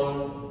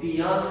ineffable,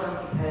 beyond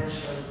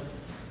comprehension,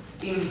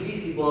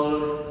 invisible,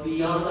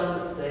 beyond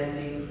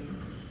understanding,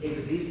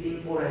 existing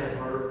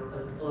forever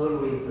and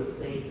always the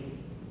same.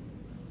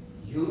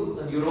 You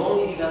and your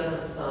only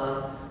begotten Son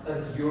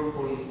and your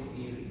Holy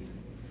Spirit.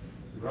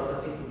 brought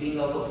us into being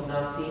out of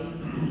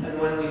nothing, and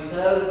when we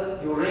fell,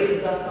 you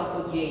raised us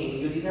up again.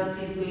 You did not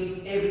cease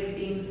doing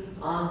everything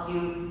until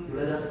you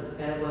led us to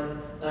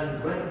heaven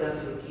and granted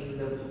us your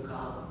kingdom to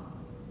come.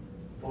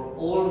 For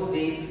all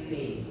these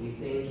things we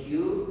thank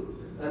you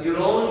and your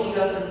only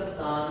begotten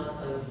Son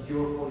and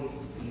your Holy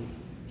Spirit.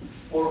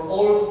 For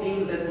all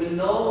things that we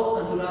know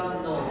and do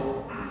not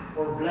know,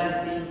 for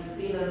blessings,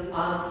 seen and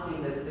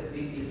unseen, that have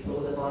been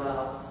bestowed upon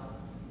us.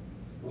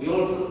 We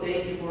also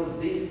thank you for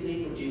this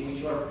liturgy which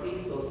you are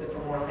pleased to accept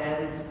from our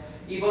hands,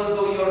 even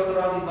though you are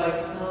surrounded by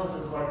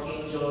thousands of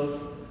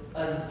archangels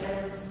and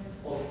tens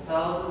of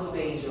thousands of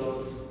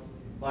angels,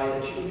 by the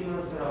cherubim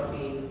and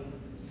seraphim,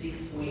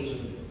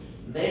 six-winged,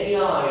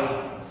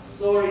 many-eyed,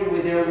 soaring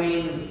with their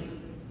wings,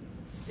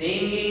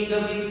 singing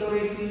the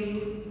victory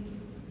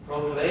hymn,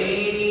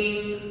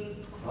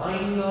 proclaiming,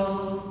 crying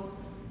out,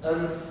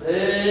 and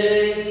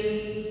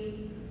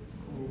saying,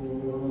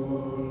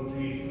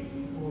 Holy,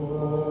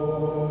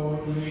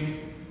 holy,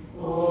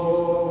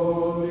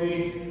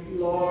 holy,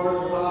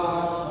 Lord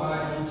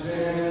God,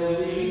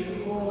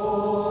 angelic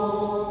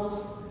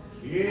host,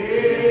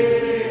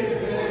 is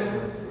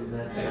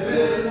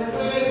heaven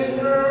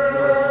and earth,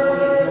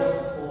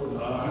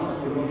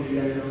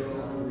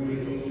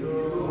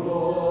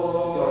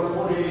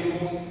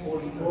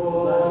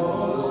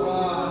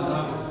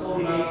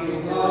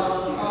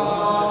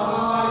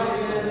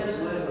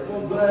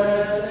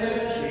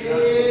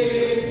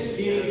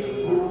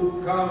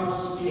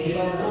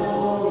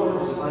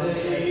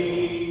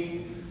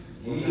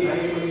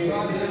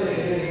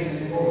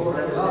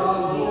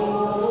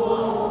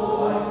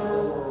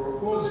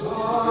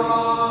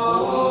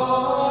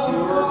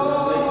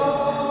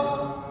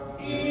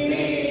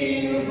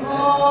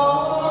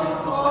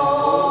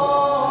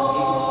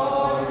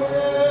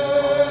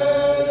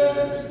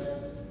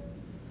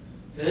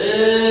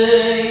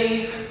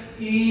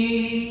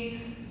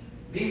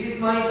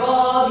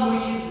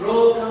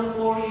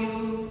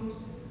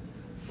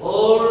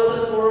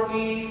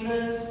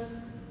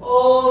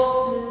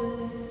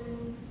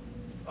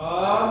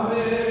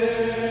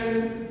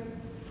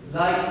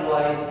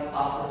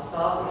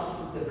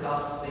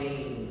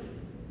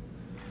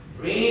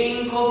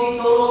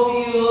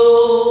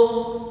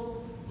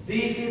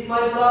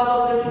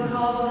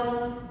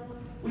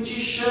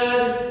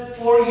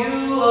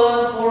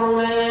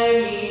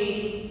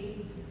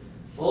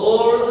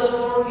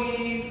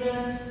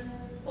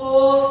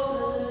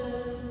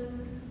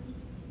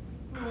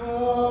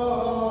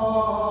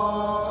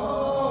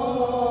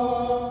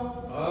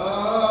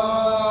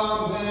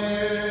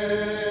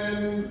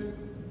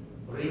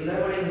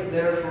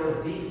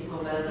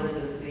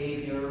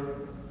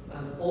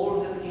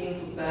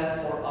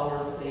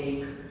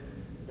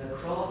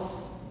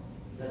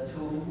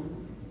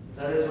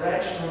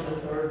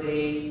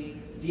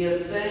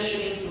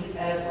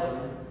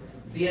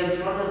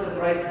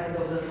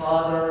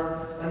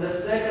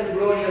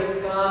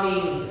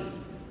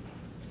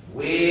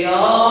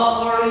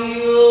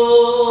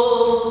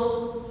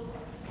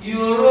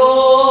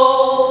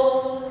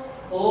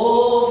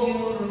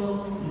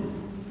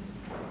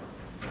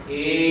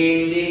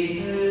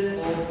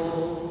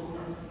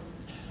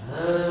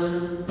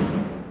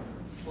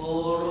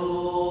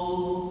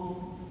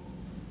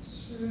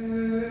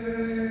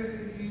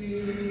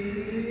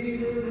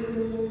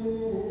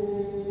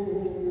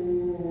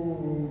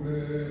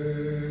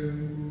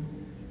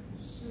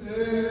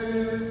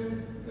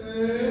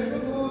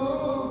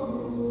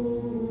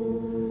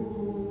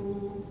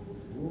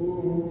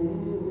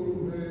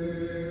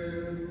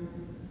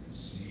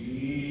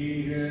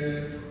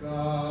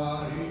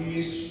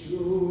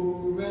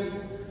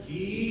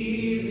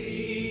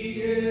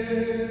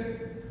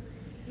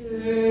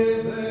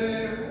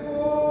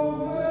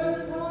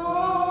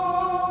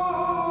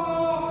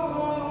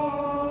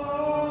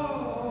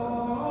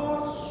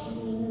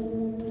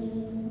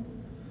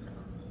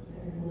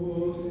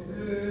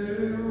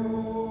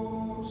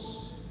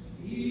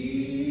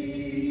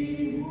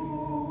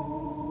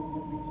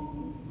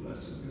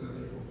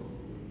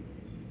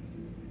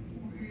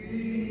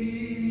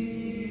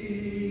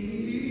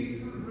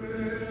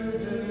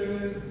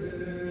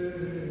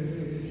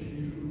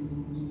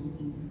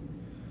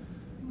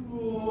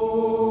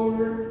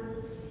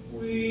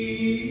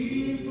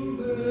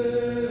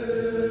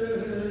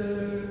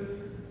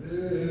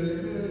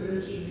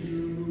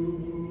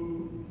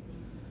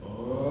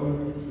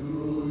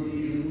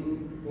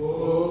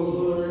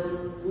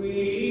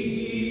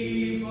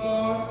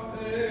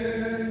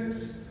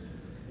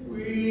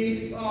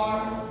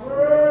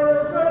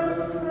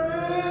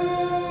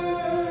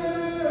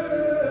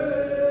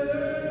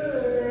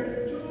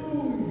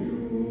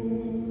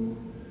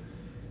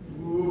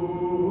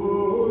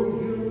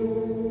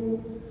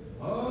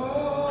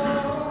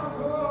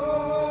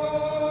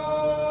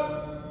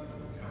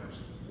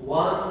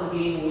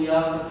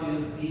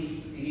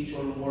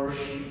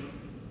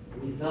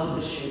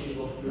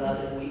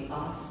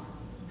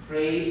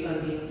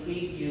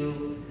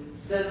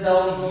 Send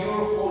down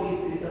your Holy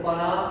Spirit upon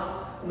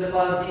us and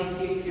upon these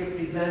gifts here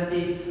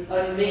presented,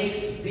 and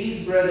make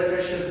these bread a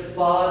precious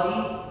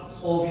body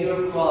of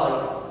your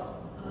Christ.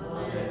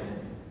 Amen.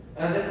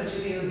 And that which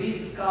is in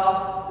this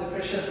cup, the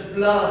precious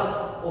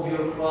blood of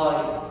your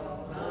Christ.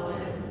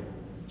 Amen.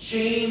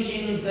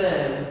 Changing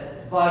them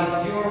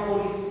by your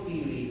Holy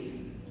Spirit,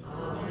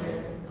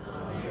 Amen.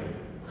 Amen.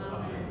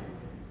 Amen.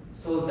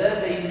 so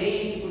that they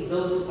may be with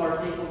those who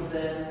partake of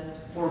them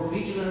for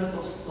vigilance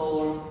of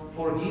soul,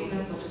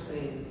 forgiveness of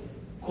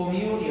sins,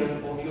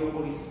 communion of your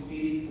Holy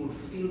Spirit,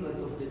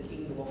 fulfillment of the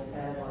kingdom of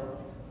heaven,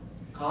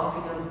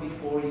 confidence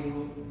before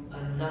you,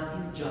 and not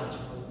in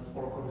judgment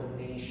or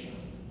condemnation.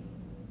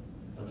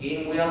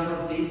 Again, we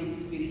offer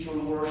this spiritual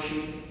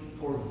worship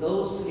for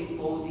those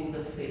reposing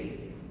the faith,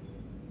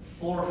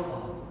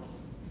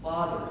 forefathers,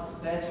 fathers,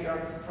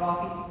 patriarchs,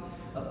 prophets,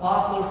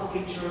 apostles,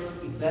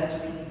 preachers,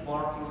 evangelists,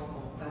 martyrs,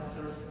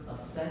 confessors,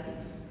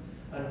 ascetics,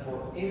 and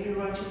for every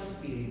righteous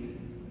spirit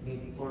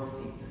made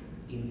perfect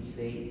in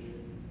faith.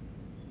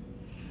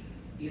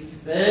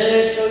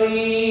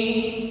 Especially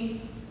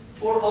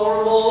for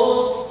our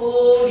most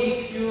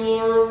holy,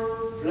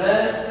 pure,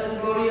 blessed,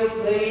 and glorious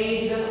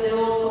Lady, the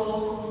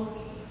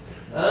Theotokos,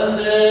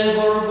 and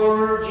ever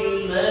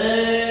Virgin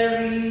Mary.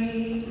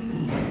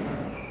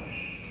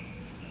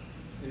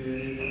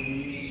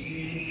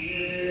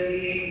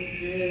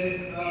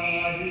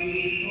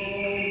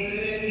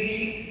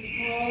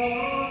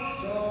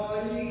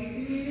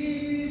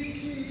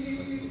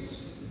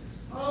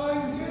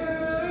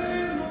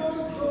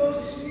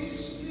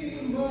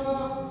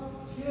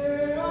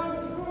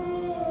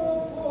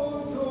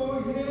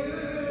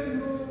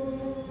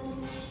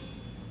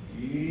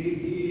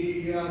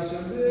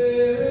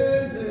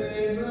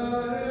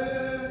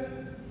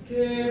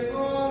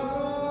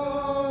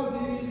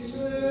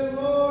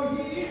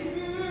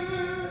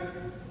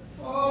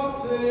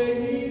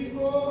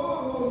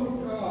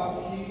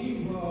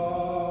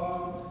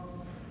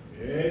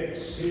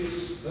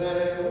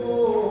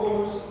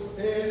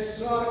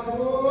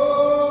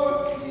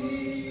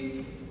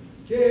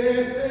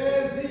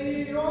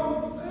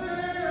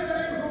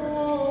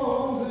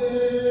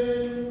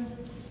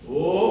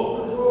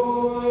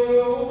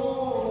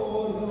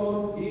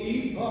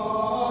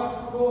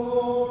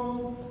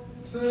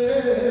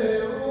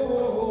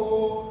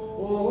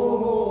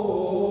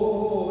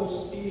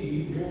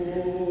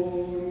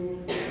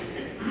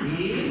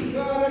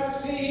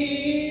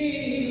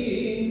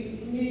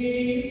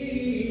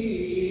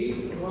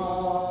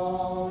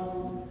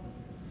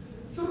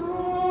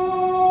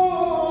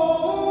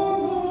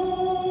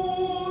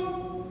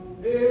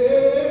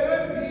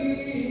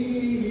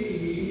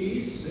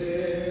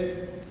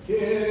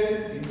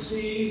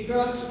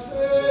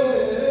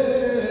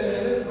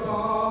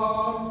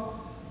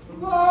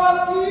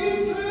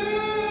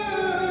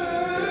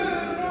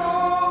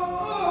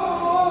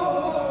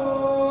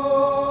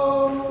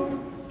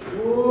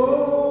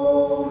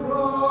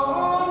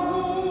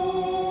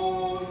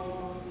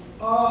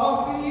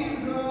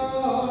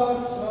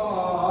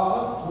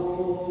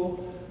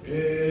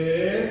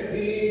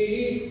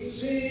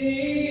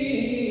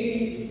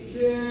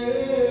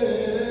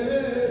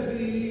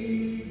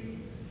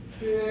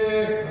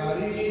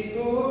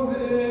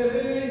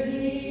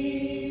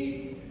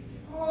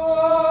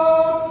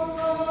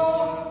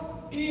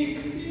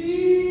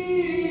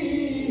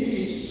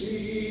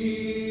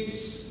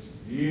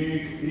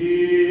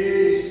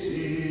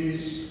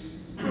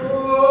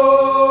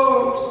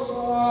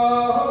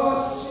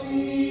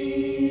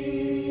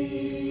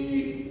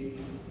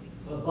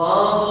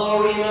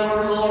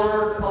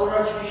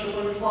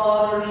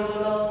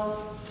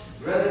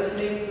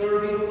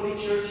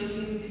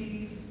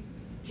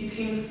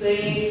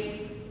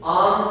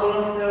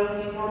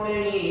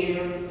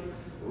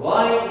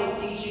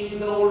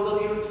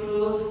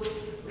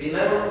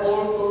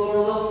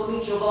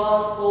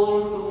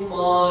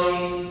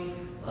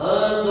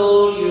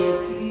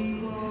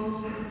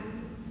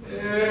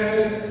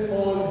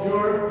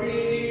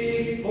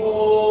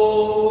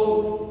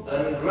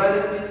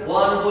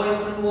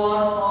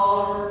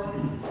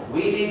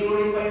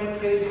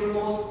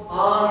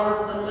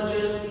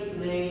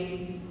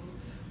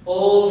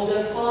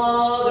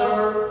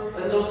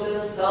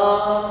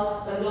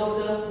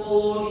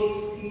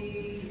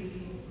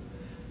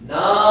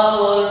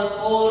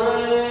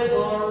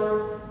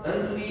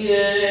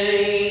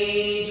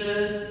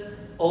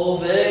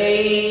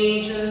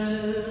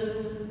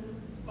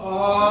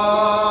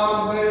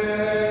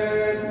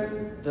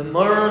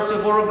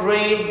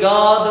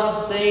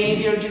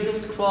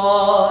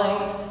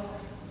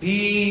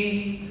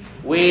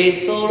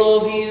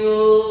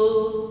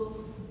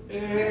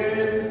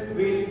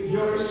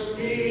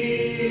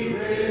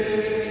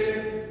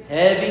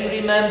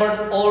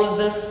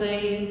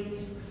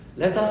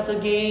 Let us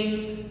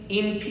again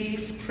in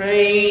peace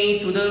pray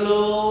to the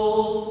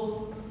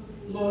Lord.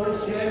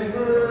 Lord, have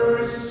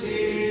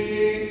mercy.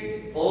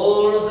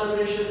 For the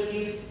precious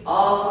gifts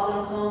offered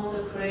and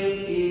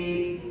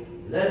consecrated,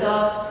 let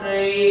us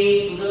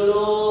pray to the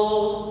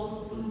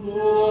Lord.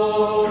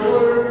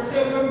 Lord,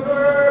 have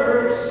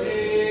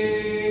mercy.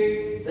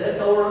 That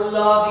our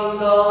loving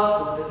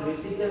God, who has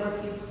received them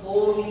at His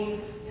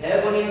holy,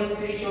 heavenly, and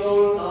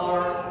spiritual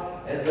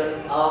altar, as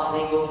an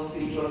offering of spiritual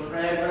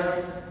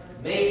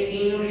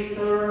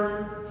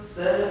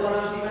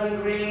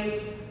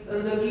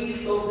and the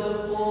gift of the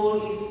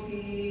Holy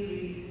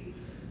Spirit.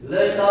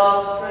 Let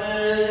us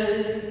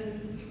pray.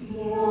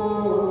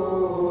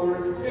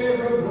 Lord,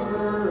 have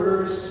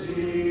mercy.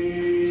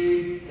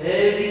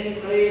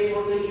 Having prayed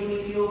for the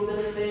unity of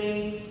the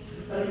faith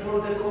and for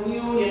the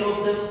communion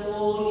of the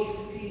Holy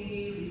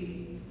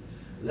Spirit,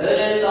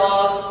 let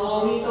us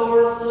commit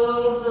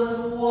ourselves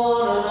and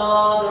one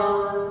another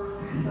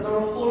and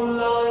our whole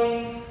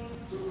life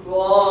to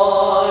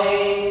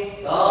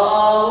Christ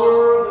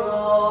our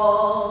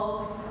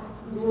God.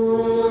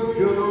 Lord,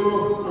 you,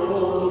 O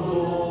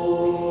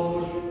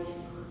Lord.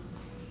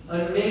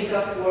 And make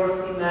us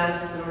worthy,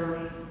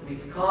 Master,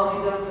 with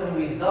confidence and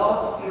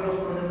without fear of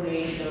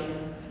condemnation,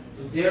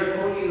 to dare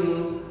call you,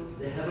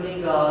 the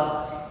heavenly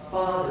God,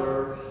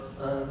 Father,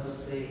 and to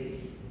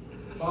say,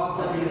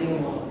 Father,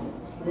 living one,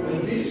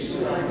 when this to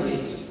thy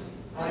midst,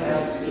 I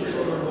have still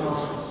for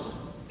us,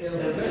 el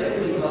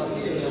velo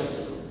bastias,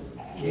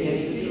 y el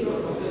filo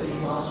of the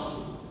rimasto,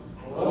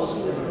 os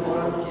the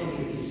norm que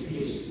me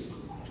dices,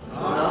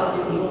 nada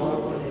de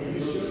non con el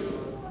vicio,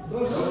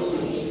 dos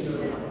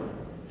insistiam,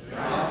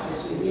 gratis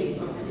unit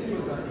a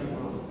filima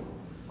d'anima,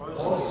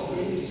 os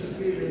elis a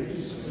fere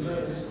bis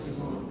filares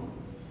timon,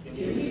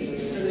 que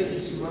mitis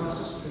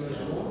elegissimasas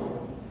telasmon,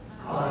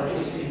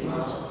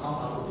 arestimas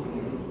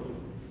apatulum.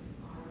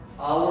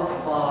 Our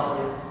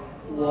Father,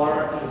 who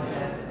art in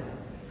heaven,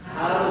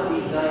 hallowed be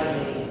thy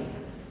name.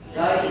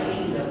 Thy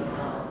kingdom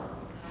come,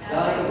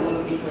 thy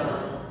will be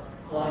done,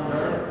 on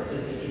earth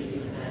as it is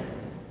in heaven.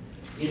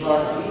 Give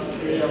us this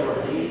day our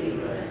daily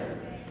bread,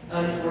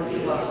 and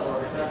forgive us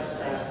our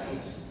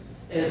trespasses,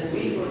 as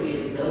we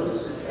forgive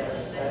those who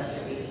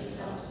trespass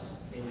against us.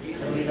 And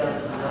lead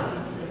us not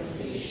into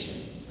temptation,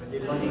 but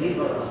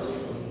deliver us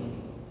from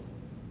evil.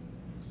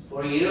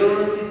 For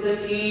yours is the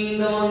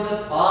kingdom, and the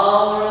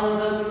power, and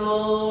the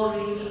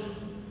glory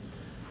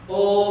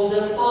of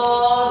the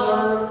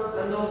Father,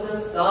 and of the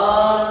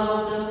Son, and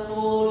of the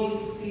Holy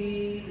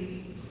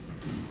Spirit,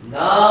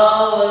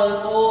 now and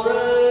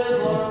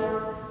forever,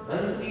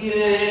 and the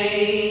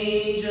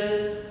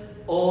ages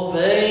of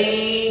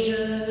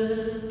ages.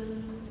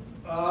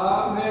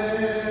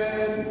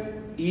 Amen.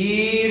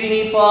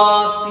 Irini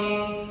pasi,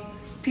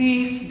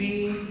 peace be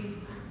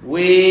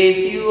with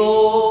you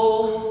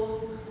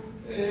all.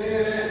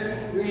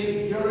 And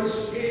with your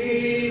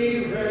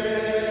spirit,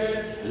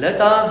 Let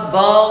us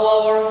bow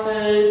our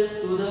heads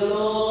to the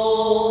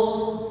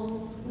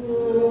Lord.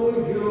 O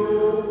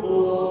you, O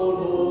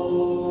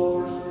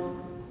Lord.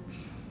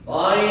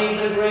 By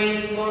the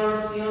grace,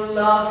 mercy, and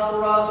love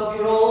for us of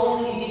your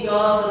only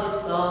begotten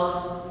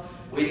Son,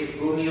 with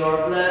whom you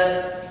are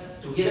blessed,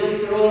 together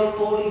with your all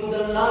holy,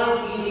 good and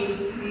life-giving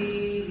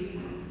Spirit,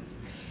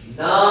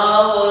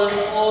 now and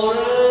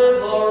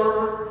forever,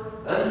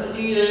 and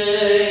the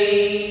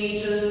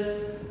ages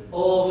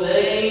of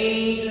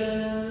ages.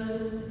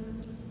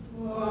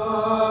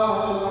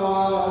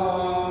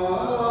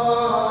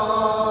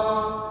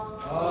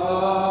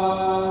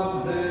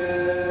 Amen.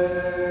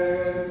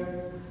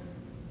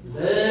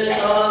 Let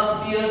us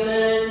be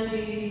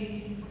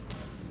attentive.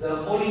 The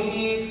holy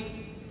gifts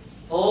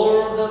for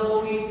the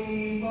holy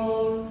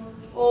people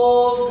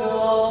of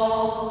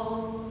God.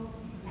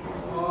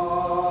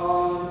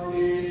 One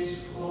is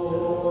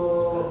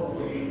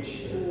holy,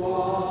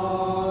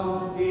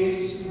 one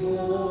is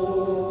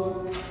Lord,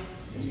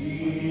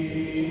 Jesus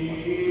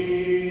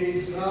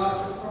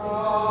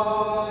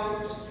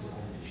Christ,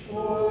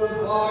 for the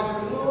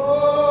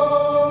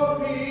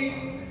glory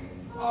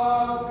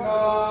of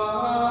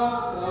God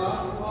the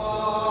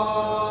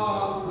Father.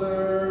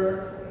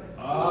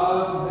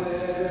 Amen.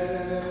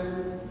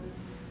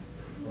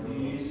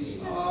 His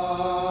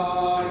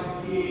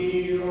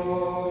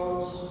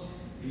heroes,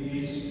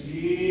 his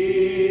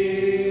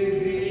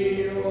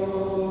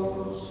heroes,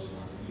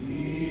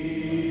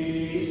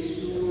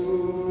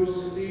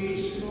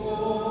 Christus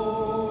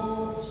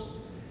Christos,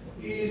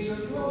 is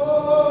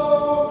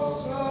voxan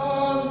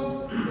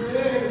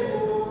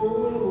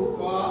Deo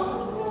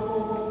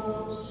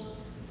Patros.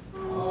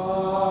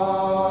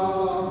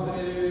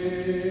 Amen.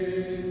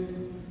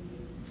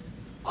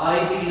 I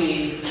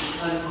believe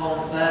and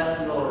confess,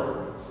 Lord,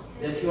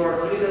 that you are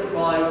really the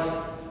Christ,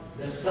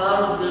 the Son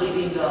of the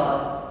living God,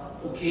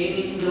 who came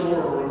into the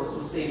world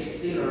to save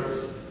sinners,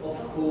 of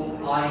whom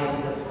I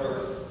am the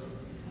first.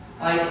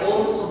 I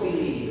also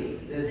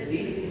believe that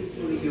this is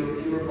truly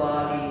your pure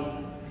body,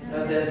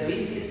 and that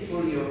this is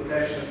truly your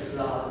precious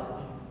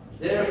blood.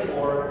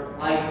 Therefore,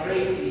 I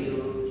pray to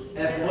you,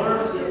 have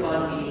mercy upon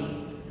me,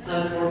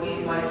 and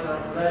forgive my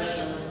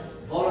transgressions,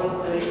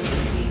 voluntary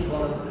and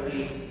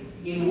involuntary,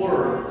 in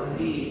word and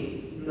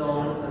deed,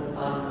 known and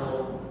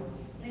unknown,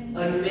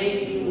 and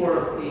make me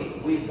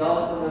worthy,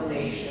 without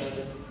condemnation,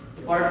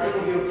 to partake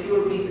of your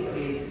pure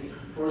mysteries,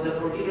 for the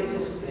forgiveness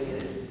of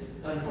sins,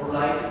 and for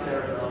life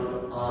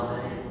eternal.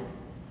 Amen.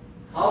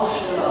 How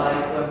shall I,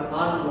 who am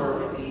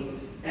unworthy,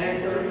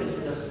 enter into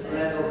the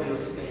splendor of your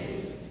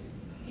saints?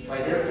 If I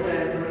dare to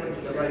enter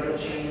into the bridal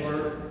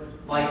chamber,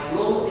 my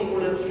clothing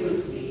will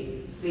accuse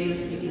me, since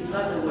it is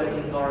not a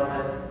wedding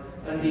garment,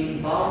 and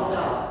being bound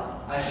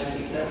up, I should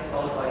be blessed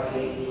out by the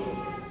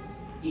angels.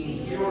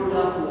 In pure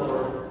love,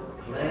 Lord,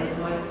 cleanse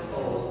my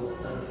soul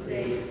and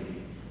save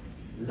me.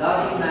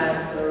 Loving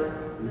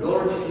Master,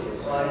 Lord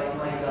Jesus Christ,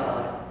 my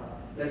God,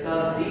 let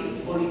not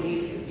these holy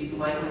gifts be to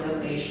my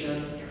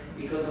condemnation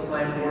because of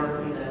my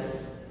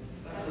unworthiness,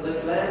 for the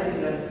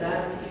cleansing and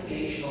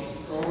sanctification of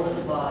soul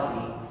and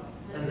body,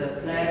 and the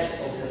pledge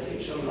of the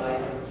future life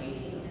and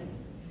kingdom.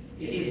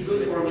 It is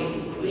good for me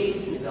to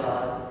cling to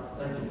God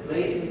and to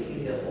place Him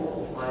in the hope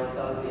of my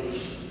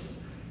salvation.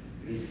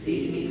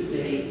 Receive me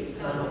today,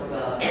 Son of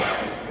God,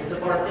 as a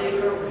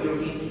partaker of your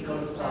mystical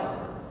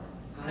supper.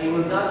 I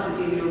will not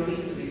reveal your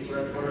mystery to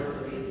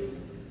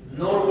adversaries,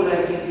 nor will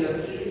I give you a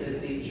kiss as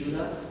did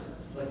Judas,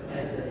 but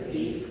as the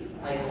thief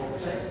I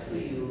confess to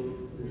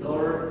you,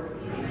 Lord,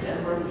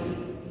 remember me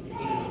in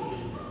your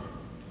kingdom.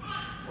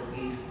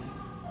 Forgive me.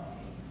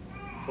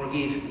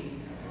 Forgive me.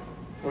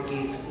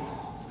 Forgive me.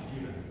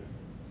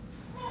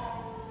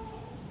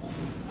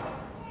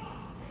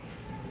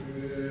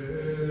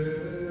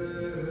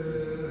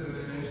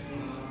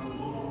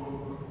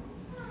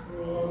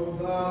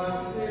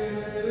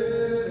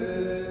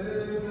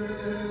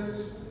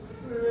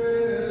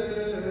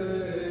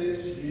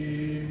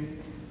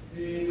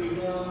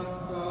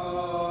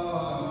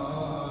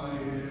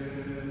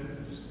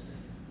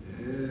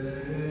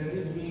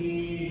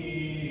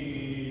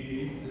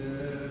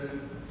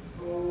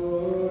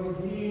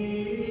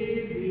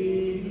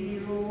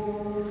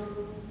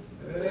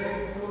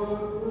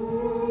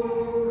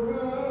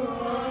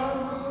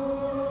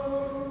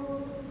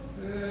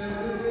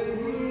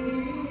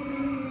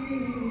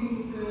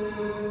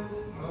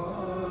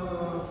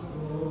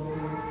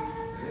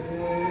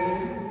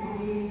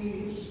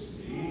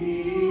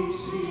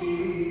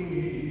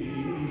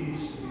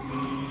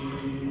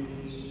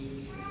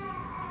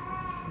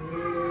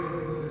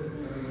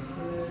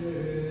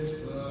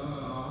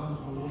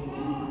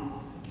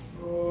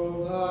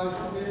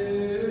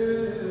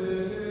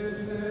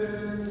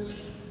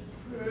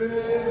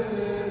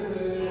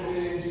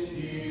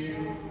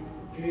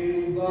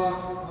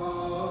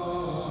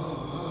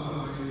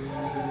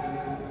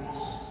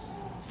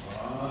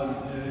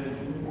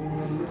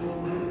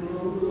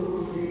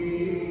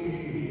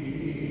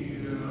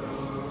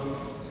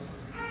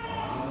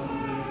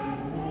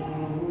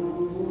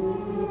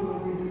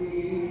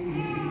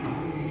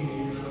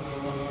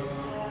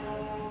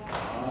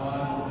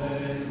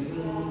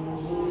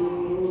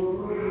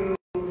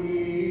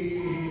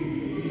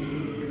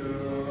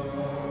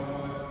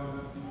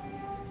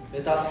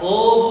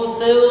 Μεταφόβους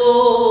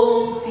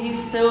Θεό,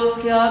 πίστεως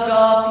και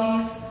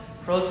αγάπης,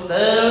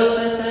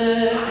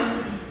 προσέλθετε,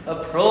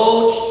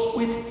 approach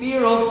with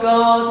fear of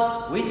God,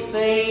 with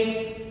faith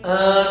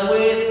and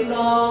with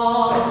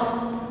love.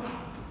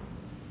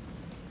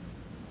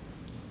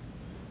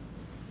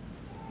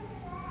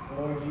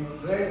 Oh, give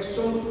thanks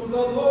unto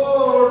the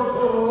Lord,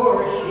 for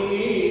He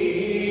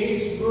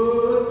is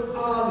good.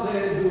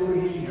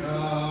 Alleluia.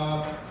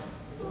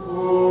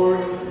 For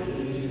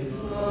His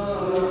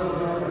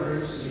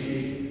mercy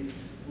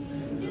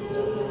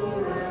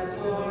endureth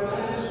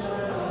forever.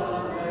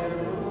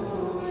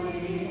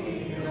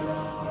 Alleluia.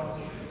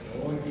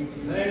 Oh, give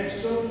thanks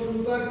unto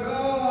the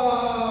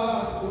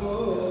God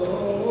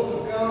of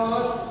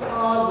gods.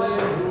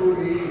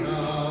 Alleluia.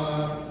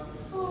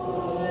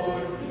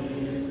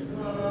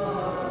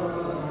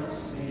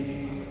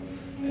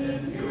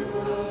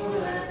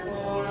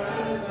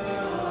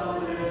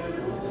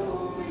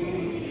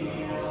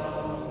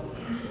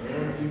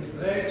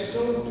 Thanks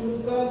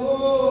unto the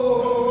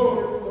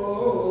Lord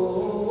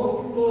of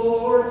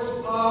lords,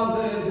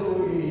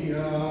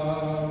 alleluia.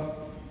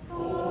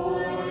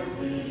 For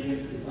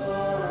His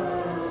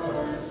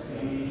mercies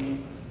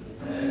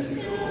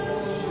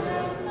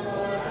endureth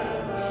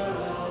forever,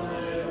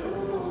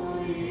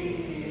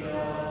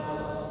 alleluia.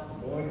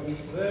 Lord,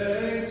 give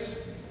thanks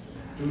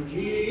to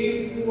Him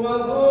who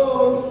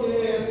alone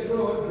can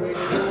throw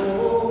great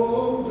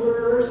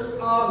wonders,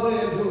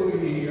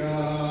 alleluia.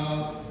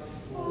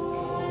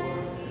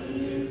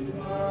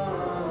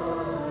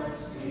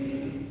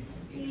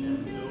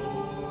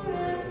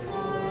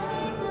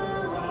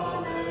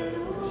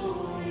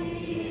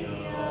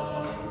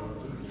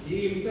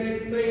 Him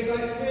that made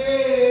thy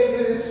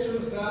heavens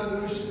with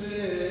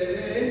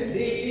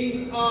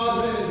understanding,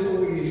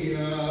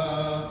 alleluia.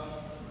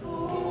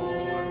 For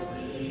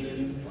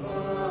His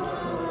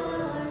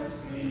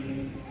mercy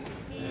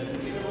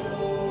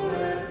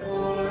endureth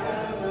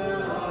forever,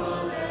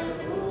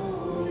 alleluia.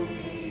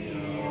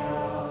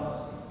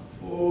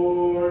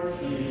 For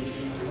His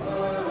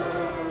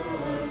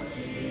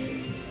mercy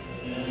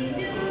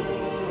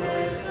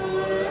endureth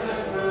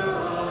forever,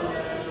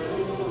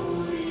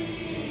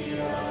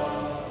 alleluia.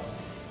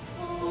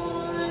 For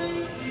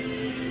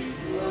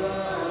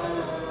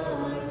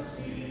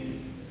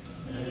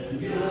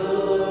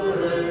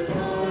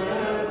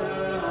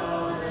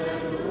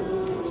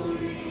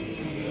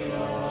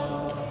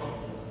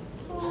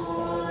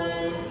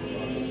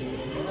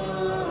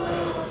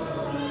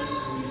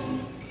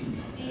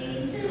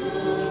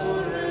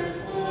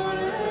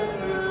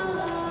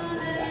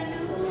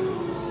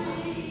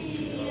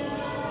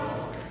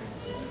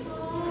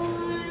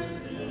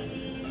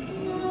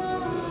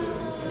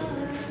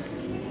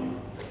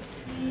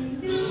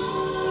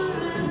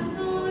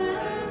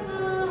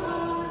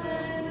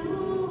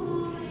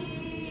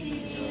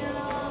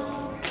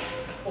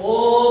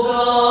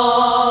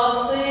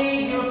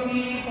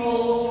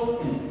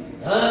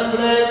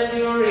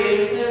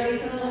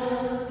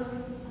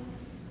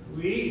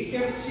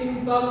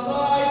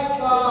light,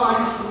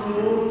 thy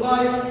true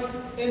light,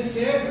 and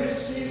have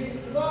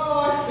received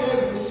thy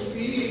heavenly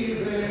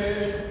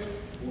Spirit.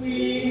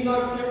 We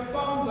not have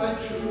found thy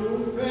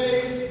true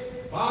faith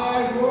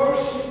by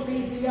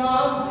worshiping the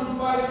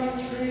undivided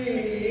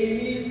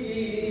Trinity.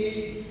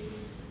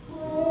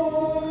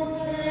 Who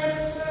can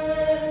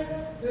say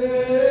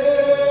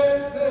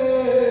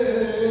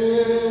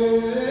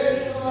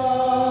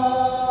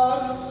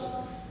us?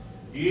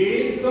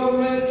 If the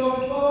momento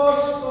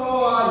posto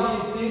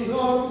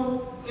alithinon,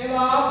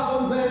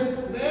 elatomen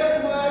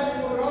pneuma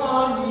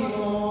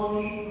uranion,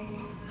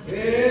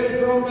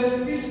 edromen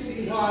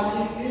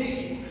vistinaliti,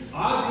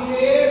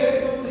 adiere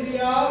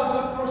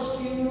potriada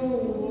prostinundes.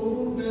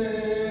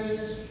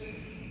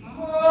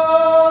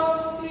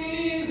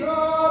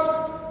 Aftigar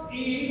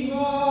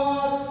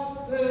imas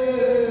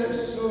versosen.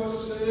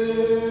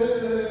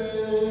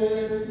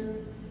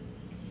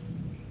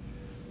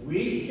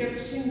 We have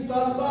seen the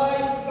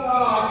light, the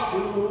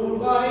true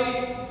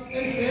light,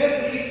 and have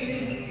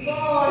received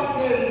thy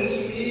heavenly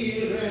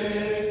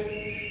Spirit.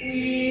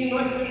 We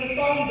not have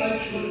found thy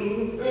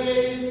true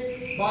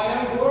faith by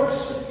our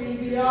worshiping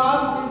the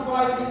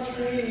undivided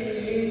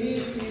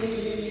Trinity.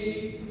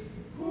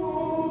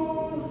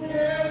 Who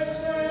can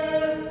separate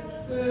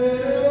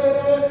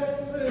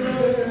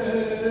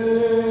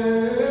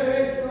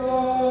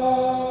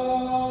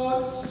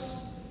us?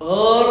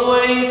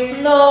 Always,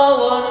 now,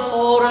 and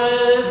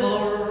forever,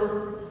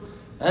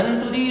 and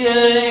to the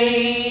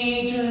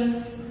ages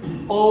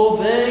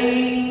of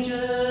ages.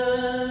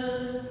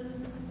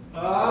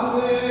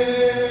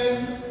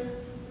 Amen.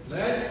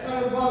 Let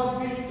our mouths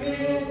be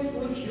filled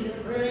with your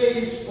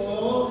praise, O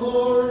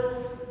Lord,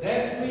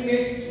 that we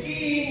may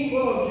sing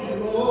of your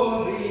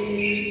glory.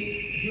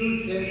 You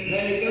have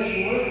made us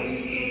worthy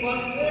to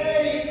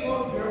partake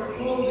of your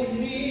holy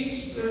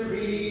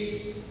mysteries.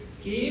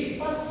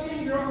 Keep us in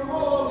your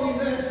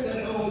holiness,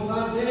 that all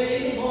the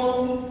day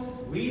long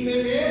we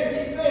may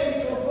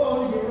meditate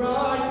upon your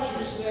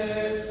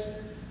righteousness.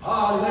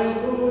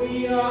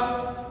 Alleluia,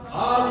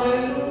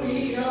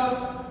 alleluia,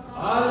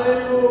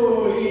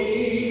 alleluia.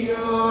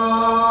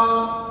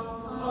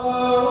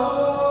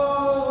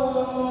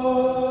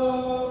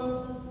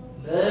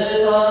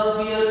 Let us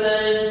be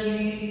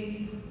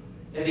attentive,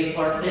 having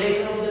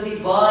partaken of the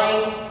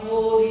divine,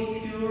 holy,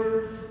 pure,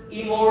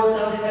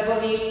 immortal,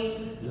 heavenly,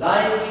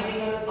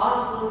 life-giving and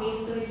awesome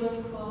mysteries of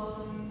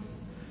Christ.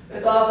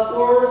 Let us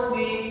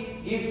forthwith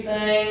give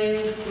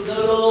thanks to the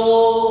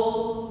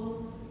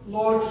Lord.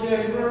 Lord,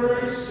 have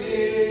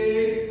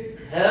mercy.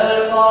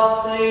 Help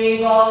us,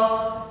 save us,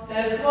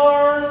 have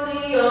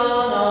mercy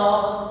on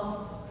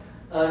us,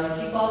 and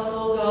keep us,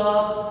 O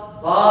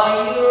God,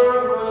 by your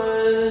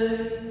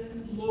grace.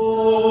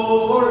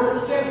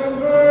 Lord, have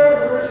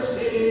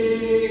mercy.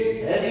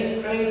 Having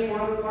prayed for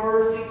a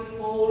perfect,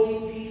 holy,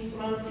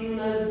 peaceful, and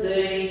sinless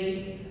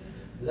day,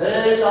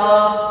 let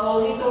us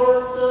commit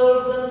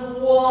ourselves and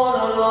one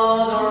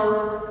another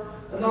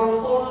and our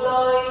whole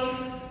life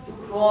to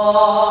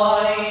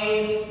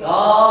Christ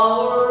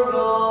our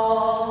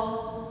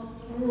God.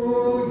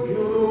 Through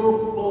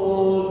you, O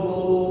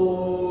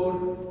Lord.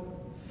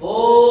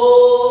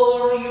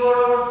 For you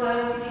are our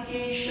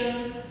sanctification,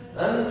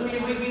 and to you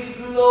we give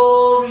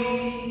glory,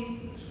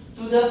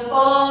 to the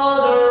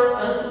Father,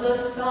 and to the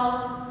Son,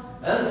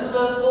 and to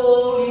the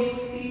Holy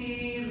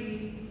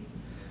Spirit,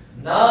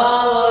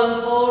 now and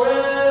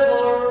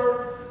forever,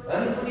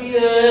 and to the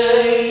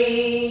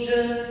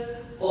ages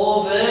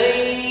of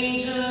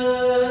ages.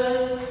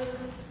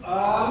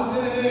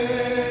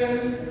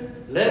 Amen.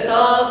 Let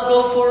us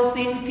go forth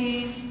in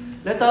peace.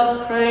 Let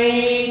us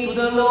pray to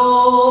the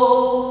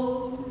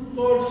Lord.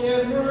 Lord,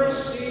 have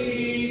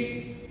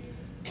mercy.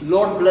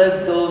 Lord,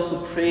 bless those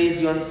who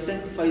praise you and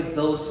sanctify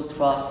those who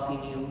trust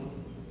in you.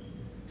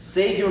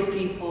 Save your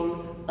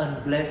people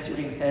and bless your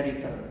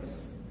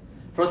inheritance.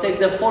 Protect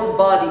the whole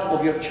body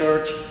of your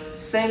church.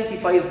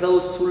 Sanctify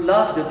those who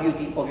love the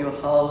beauty of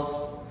your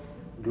house.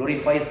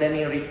 Glorify them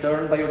in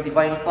return by your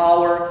divine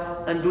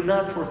power, and do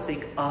not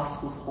forsake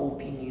us who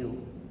hope in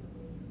you.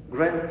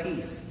 Grant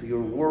peace to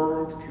your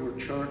world, to your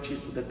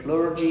churches, to the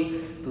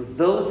clergy, to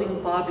those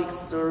in public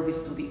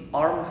service, to the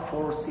armed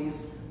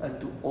forces, and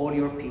to all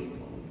your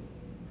people.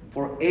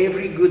 For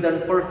every good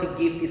and perfect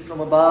gift is from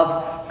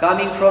above,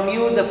 coming from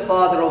you, the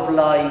Father of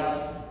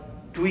lights.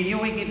 To you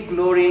we give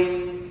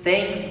glory,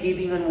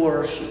 thanksgiving, and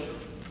worship.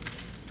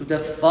 To the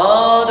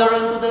Father,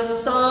 and to the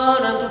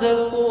Son, and to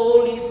the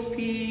Holy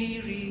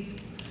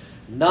Spirit,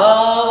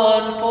 now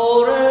and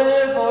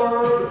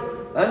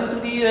forever, and to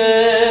the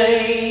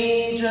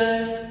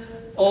ages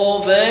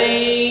of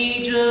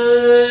ages.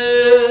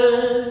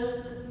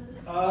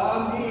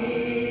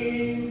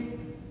 Amen.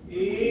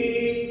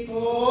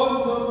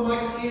 Itono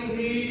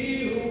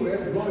makiriu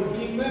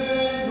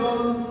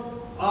evohimenon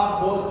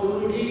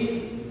apotuli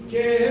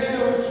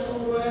Deus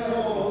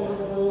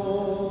tueos.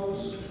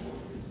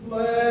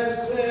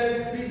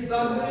 Blessed be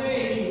the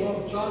name of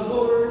the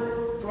Lord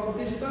from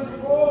this time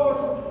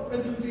forth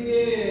and to the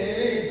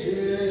age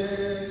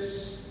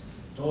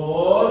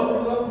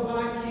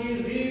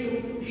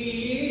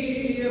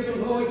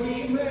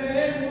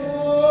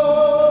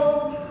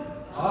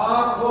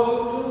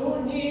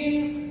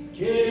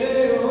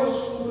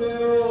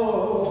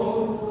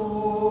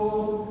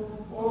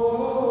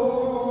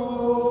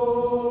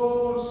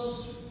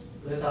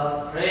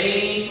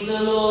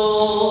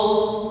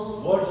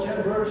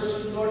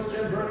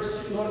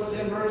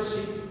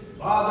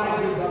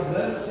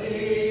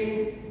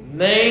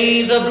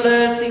May the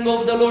blessing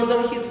of the Lord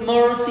and his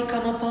mercy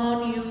come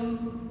upon you,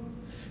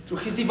 through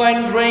his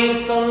divine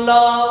grace and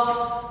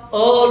love,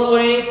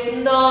 always,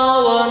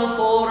 now, and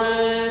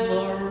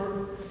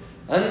forever,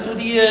 and to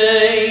the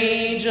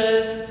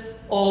ages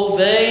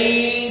of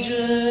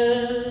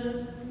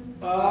ages.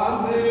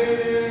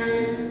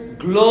 Amen.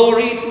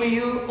 Glory to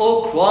you,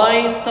 O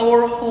Christ,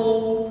 our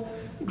hope.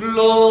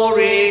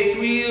 Glory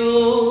to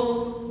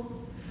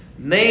you.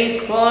 May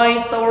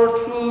Christ, our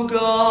true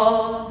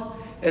God,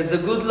 as a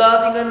good,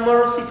 loving, and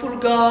merciful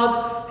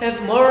God,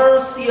 have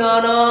mercy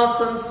on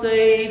us and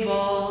save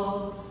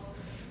us.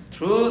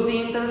 Through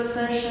the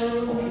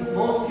intercession of his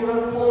most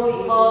pure and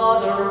holy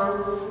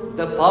Mother,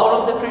 the power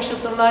of the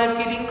precious and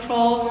life-giving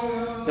cross,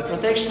 the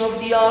protection of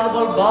the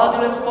honorable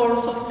bodiless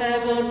powers of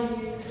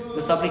heaven,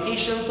 the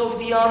supplications of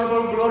the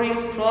honorable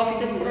glorious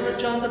prophet and forerunner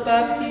John the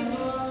Baptist,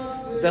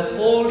 the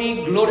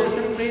holy, glorious,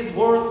 and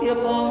praiseworthy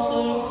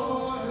apostles,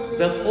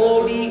 the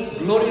holy,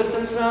 glorious,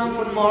 and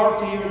triumphant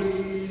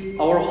martyrs,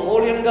 our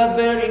holy and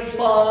God-bearing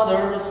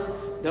fathers,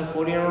 the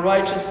holy and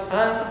righteous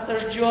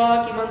ancestors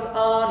Joachim and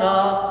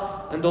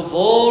Anna, and of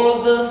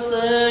all the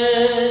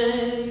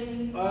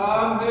saints.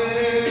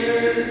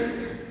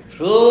 Amen.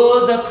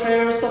 Through the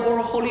prayers of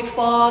our holy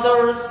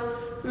fathers,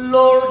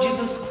 Lord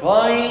Jesus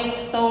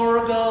Christ,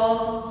 our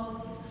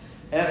God,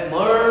 have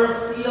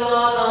mercy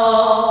on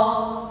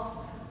us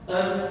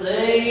and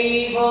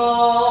save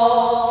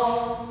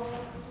us.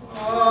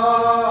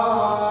 Amen.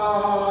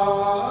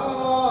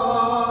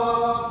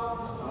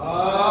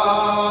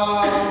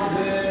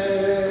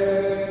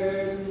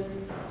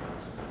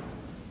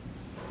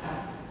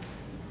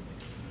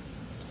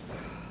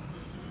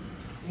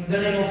 In the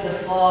name of the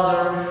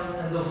Father,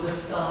 and of the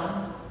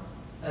Son,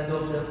 and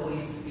of the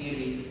Holy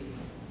Spirit.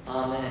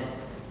 Amen.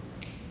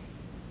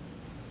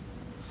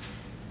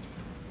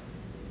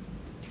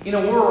 In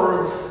a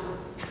world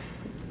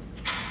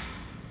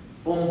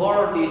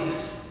bombarded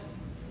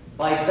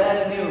by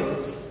bad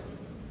news,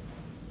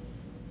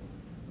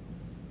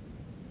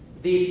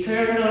 the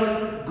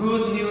eternal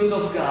good news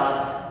of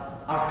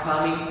God are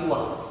coming to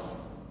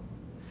us.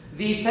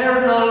 The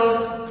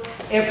eternal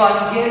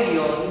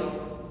evangelion,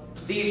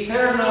 the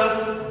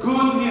eternal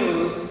good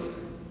news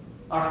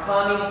are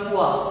coming to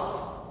us.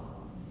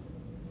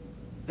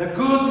 The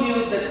good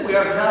news that we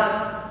are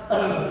not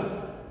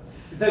alone.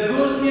 The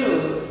good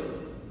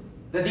news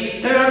that the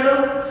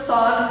eternal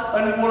Son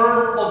and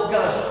Word of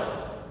God,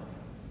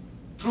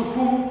 through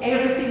whom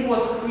everything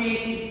was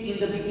created in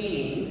the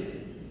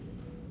beginning,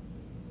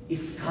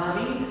 is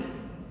coming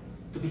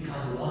to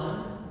become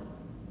one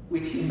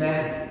with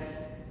humanity.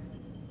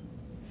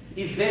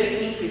 It is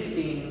very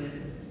interesting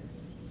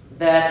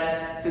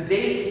that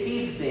today's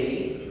feast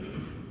day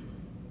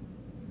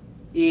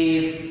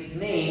is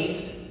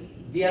named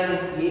the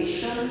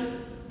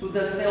Annunciation to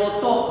the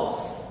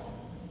Theotokos.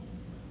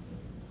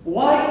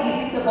 Why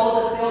is it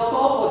about the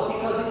Theotokos?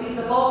 Because it is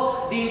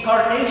about the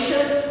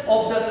incarnation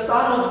of the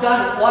Son of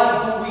God. Why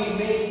do we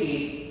make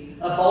it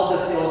about the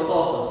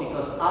Theotokos?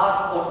 Because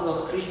us Orthodox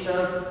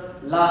Christians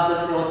love the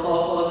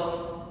Theotokos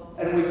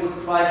and we put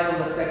Christ on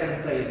the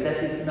second place.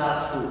 That is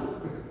not true.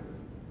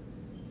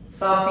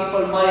 Some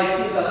people might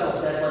accuse us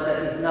of that, but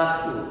that is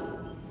not true.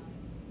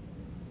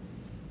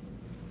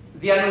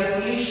 The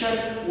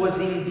Annunciation was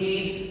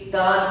indeed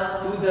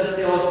done to the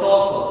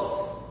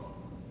Theotokos.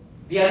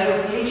 The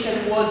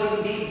Annunciation was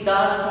indeed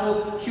done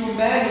to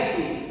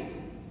humanity.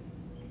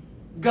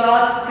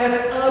 God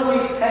has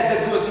always had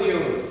the good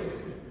news.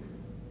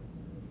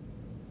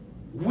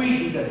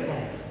 We didn't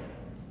have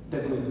the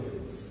good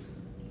news.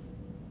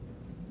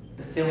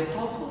 The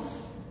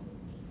Theotokos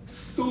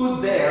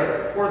stood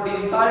there for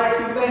the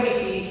entire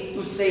humanity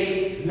to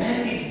say,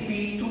 let it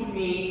be to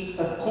me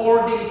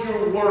according to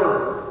your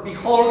word.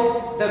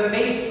 Behold, the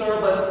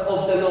maidservant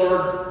of the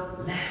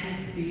Lord, let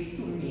it be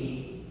to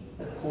me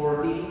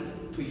according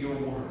to your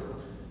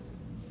word.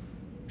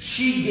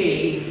 She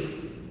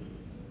gave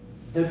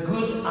the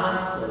good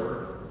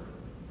answer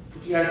to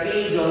the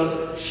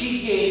archangel.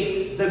 She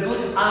gave the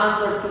good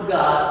answer to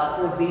God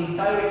for the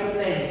entire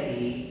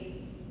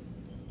humanity.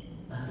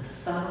 And the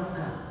Son of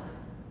God,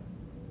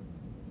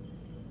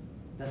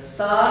 the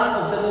Son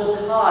of the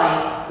Most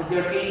High, as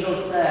the archangel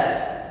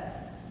said,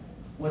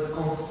 was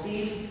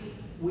conceived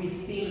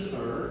within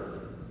her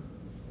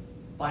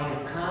by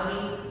the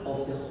coming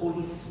of the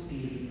Holy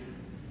Spirit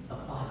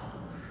upon her.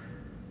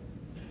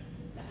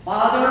 The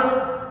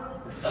Father,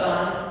 the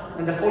Son,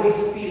 and the Holy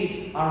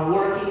Spirit are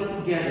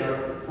working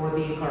together for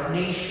the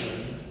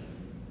incarnation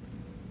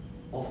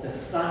of the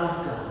Son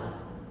of God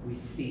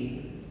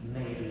within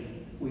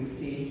Mary,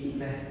 within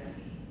humanity.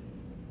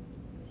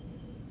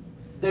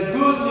 The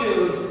good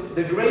news,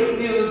 the great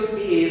news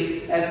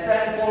is, as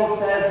St. Paul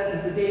says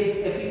in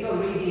today's epistle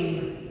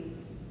reading,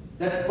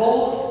 that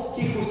both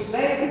he who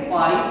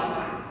sanctifies,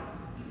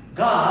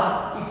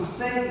 God, he who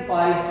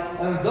sanctifies,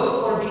 and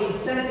those who are being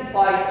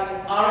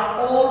sanctified are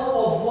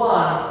all of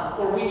one,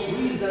 for which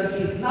reason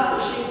he is not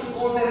ashamed to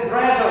call them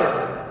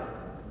brethren.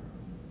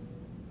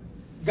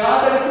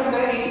 God and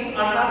humanity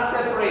are not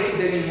separated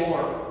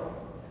anymore.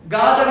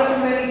 God and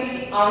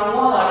humanity are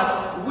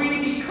one,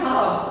 we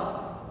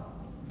become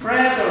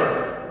brothers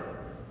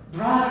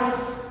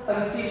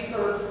and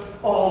sisters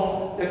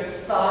of the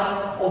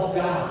Son of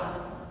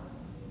God.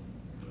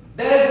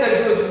 That's the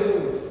good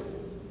news.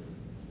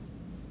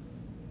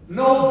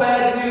 No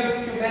bad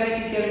news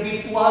humanity can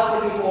give to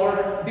us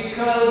anymore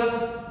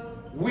because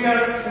we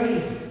are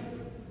saved.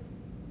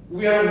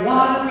 We are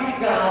one with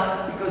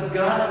God because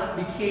God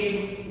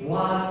became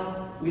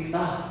one with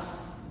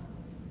us.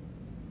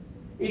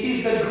 It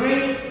is the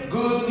great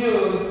good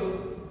news,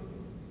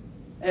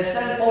 as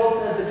St. Paul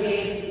says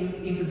again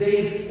in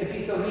today's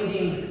epistle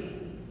reading,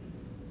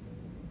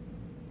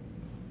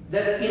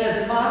 that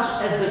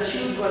inasmuch as the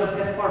children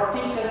have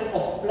partaken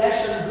of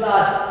flesh and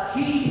blood,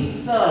 he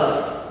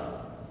himself,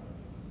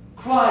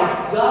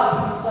 Christ,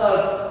 God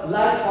himself,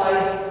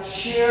 likewise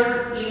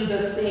shared in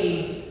the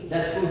same,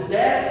 that through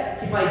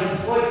death he might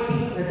destroy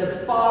him and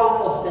the power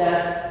of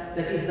death,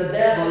 that is the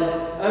devil,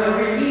 and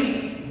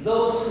release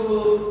those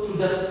who, through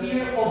the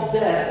fear of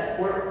death,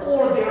 were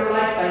all their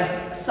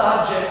lifetime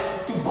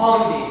subject to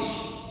bondage.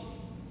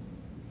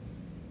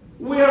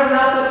 We are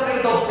not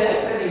afraid of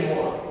death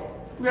anymore.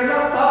 We are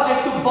not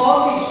subject to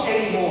bondage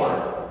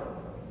anymore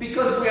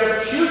because we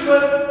are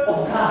children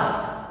of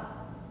God.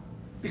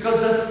 Because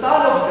the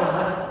Son of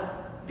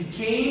God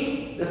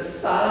became the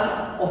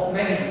Son of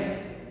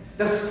Man.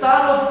 The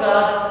Son of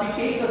God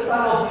became the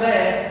Son of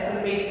Man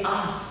and made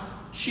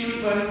us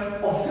children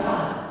of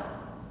God.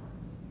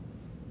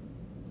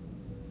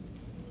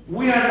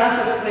 We are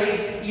not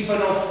afraid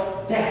even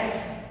of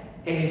death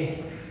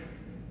anymore.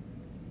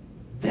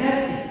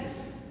 That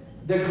is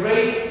the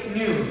great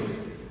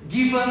news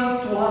given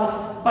to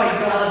us by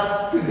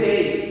God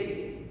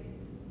today.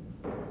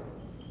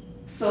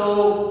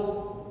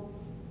 So,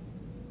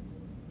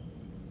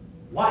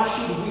 why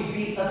should we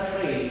be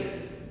afraid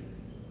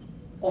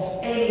of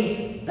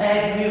any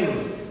bad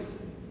news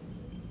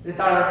that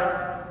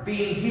are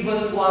being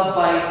given to us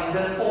by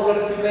the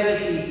fallen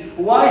humanity?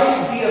 Why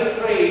should we be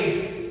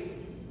afraid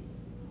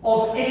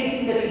of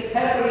anything that is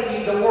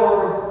happening in the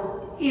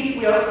world if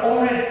we are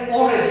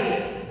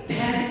already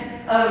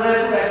dead and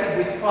resurrected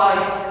with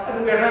Christ,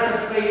 and we are not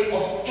afraid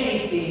of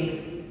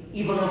anything,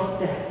 even of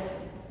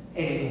death,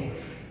 anymore?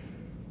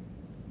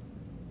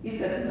 Is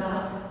that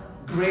not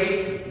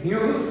great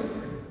news?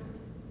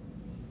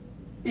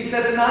 Is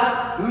that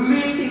not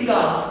lifting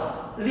us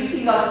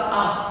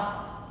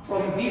up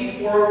from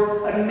this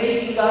world and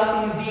making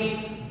us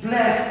indeed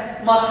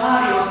blessed,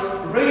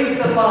 Makarios,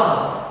 raised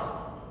above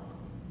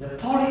the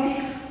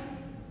politics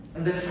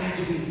and the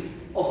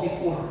tragedies of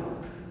this world?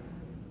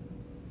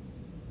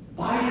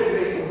 By the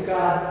grace of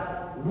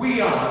God,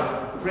 we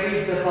are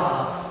raised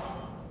above,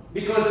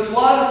 because the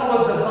one who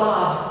was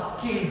above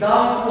came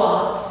down to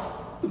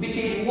us, to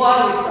become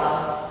one with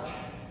us,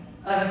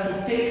 and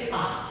to take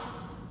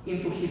us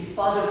into his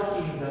Father's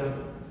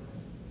kingdom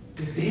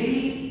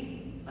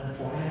today and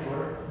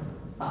forever.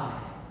 Amen.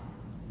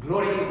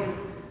 Glory to God.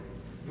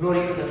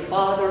 Glory to the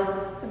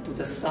Father, and to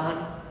the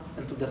Son,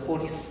 and to the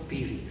Holy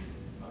Spirit.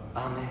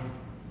 Amen.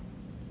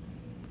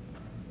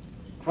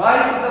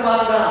 Christ is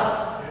among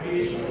us.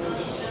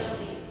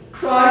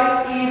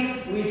 Christ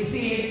is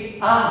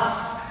within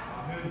us.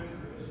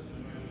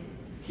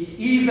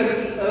 He is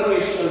and he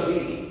always shall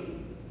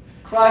be.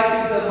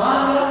 Christ is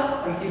among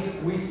us and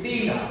he's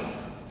within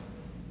us.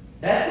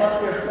 That's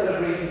what we're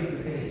celebrating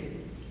today.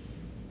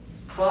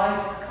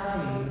 Christ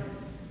coming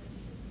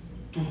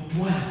to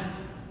dwell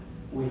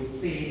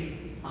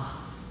within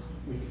us,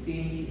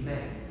 within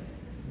humanity.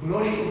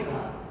 Glory to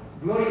God.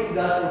 Glory to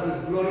God for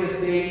this glorious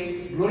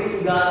day. Glory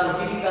to God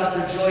for giving us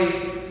the joy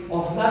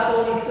of not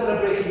only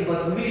celebrating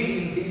but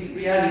living this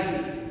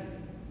reality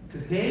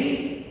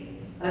today.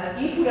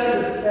 And if we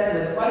understand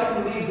and try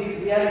to live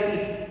this reality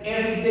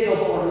every day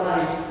of our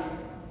life,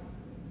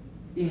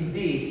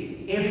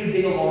 indeed, every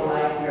day of our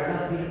life we are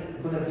not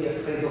going to be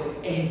afraid of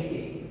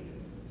anything.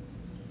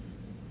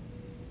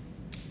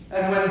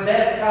 And when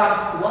death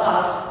comes to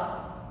us,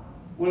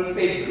 we'll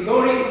say,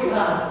 glory to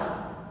God.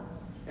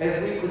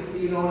 As we could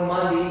see on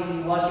Monday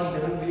evening watching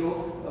the movie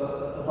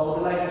about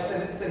the life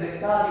of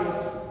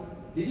Nectarius.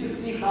 Did you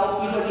see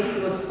how even if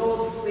he was so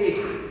sick,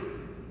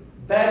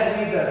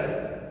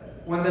 bedridden,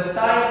 when the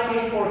time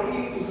came for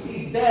him to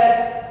see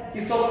death, he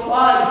saw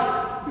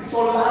Christ, he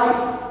saw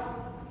life,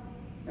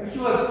 and he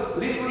was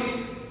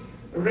literally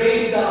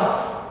raised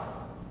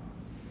up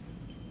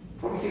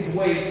from his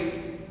waist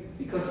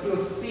because he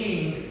was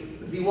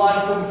seeing the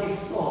one whom he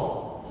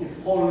saw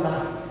his whole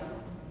life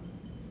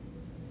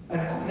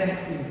and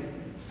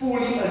connecting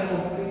fully and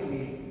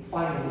completely,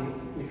 finally,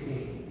 with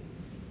him.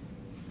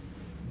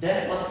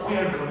 That's what we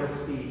are going to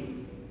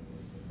see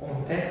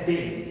on that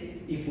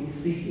day if we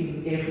see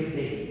him every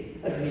day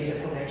and make a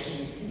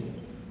connection with him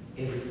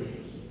every day.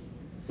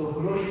 So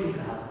glory to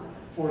God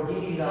for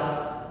giving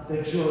us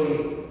the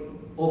joy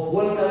of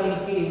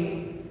welcoming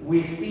him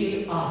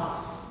within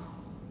us,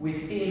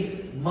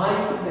 within my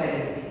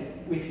humanity,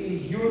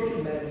 within your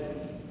humanity.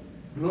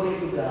 Glory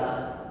to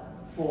God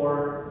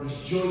for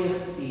this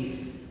joyous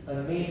peace,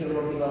 and may the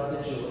Lord give us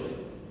the joy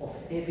of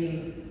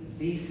having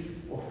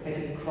this of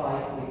having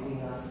Christ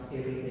within us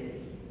every day.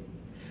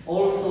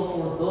 Also,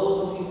 for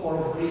those of you who are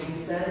of Greek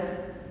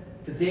descent,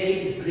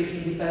 today is Greek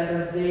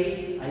Independence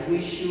Day. I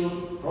wish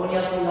you,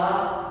 Ronia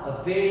Kola,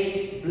 a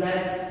very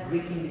blessed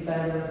Greek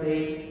Independence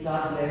Day.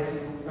 God bless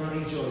you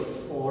and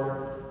rejoice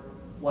for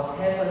what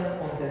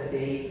happened on that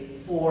day,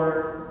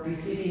 for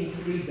receiving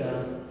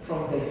freedom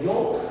from the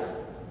yoke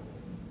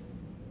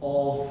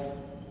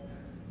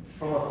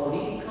from a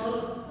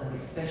political and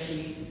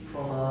especially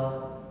from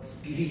a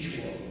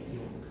spiritual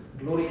yoke.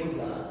 Glory to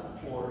God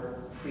for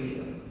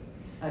freedom.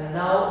 And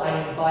now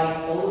I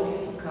invite all of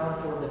you to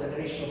come for the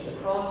veneration of the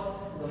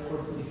cross, and of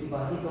course to receive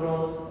our Liturgy,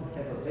 and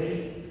have a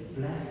very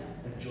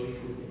blessed and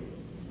joyful day.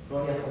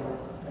 Gloria a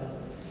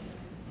God bless.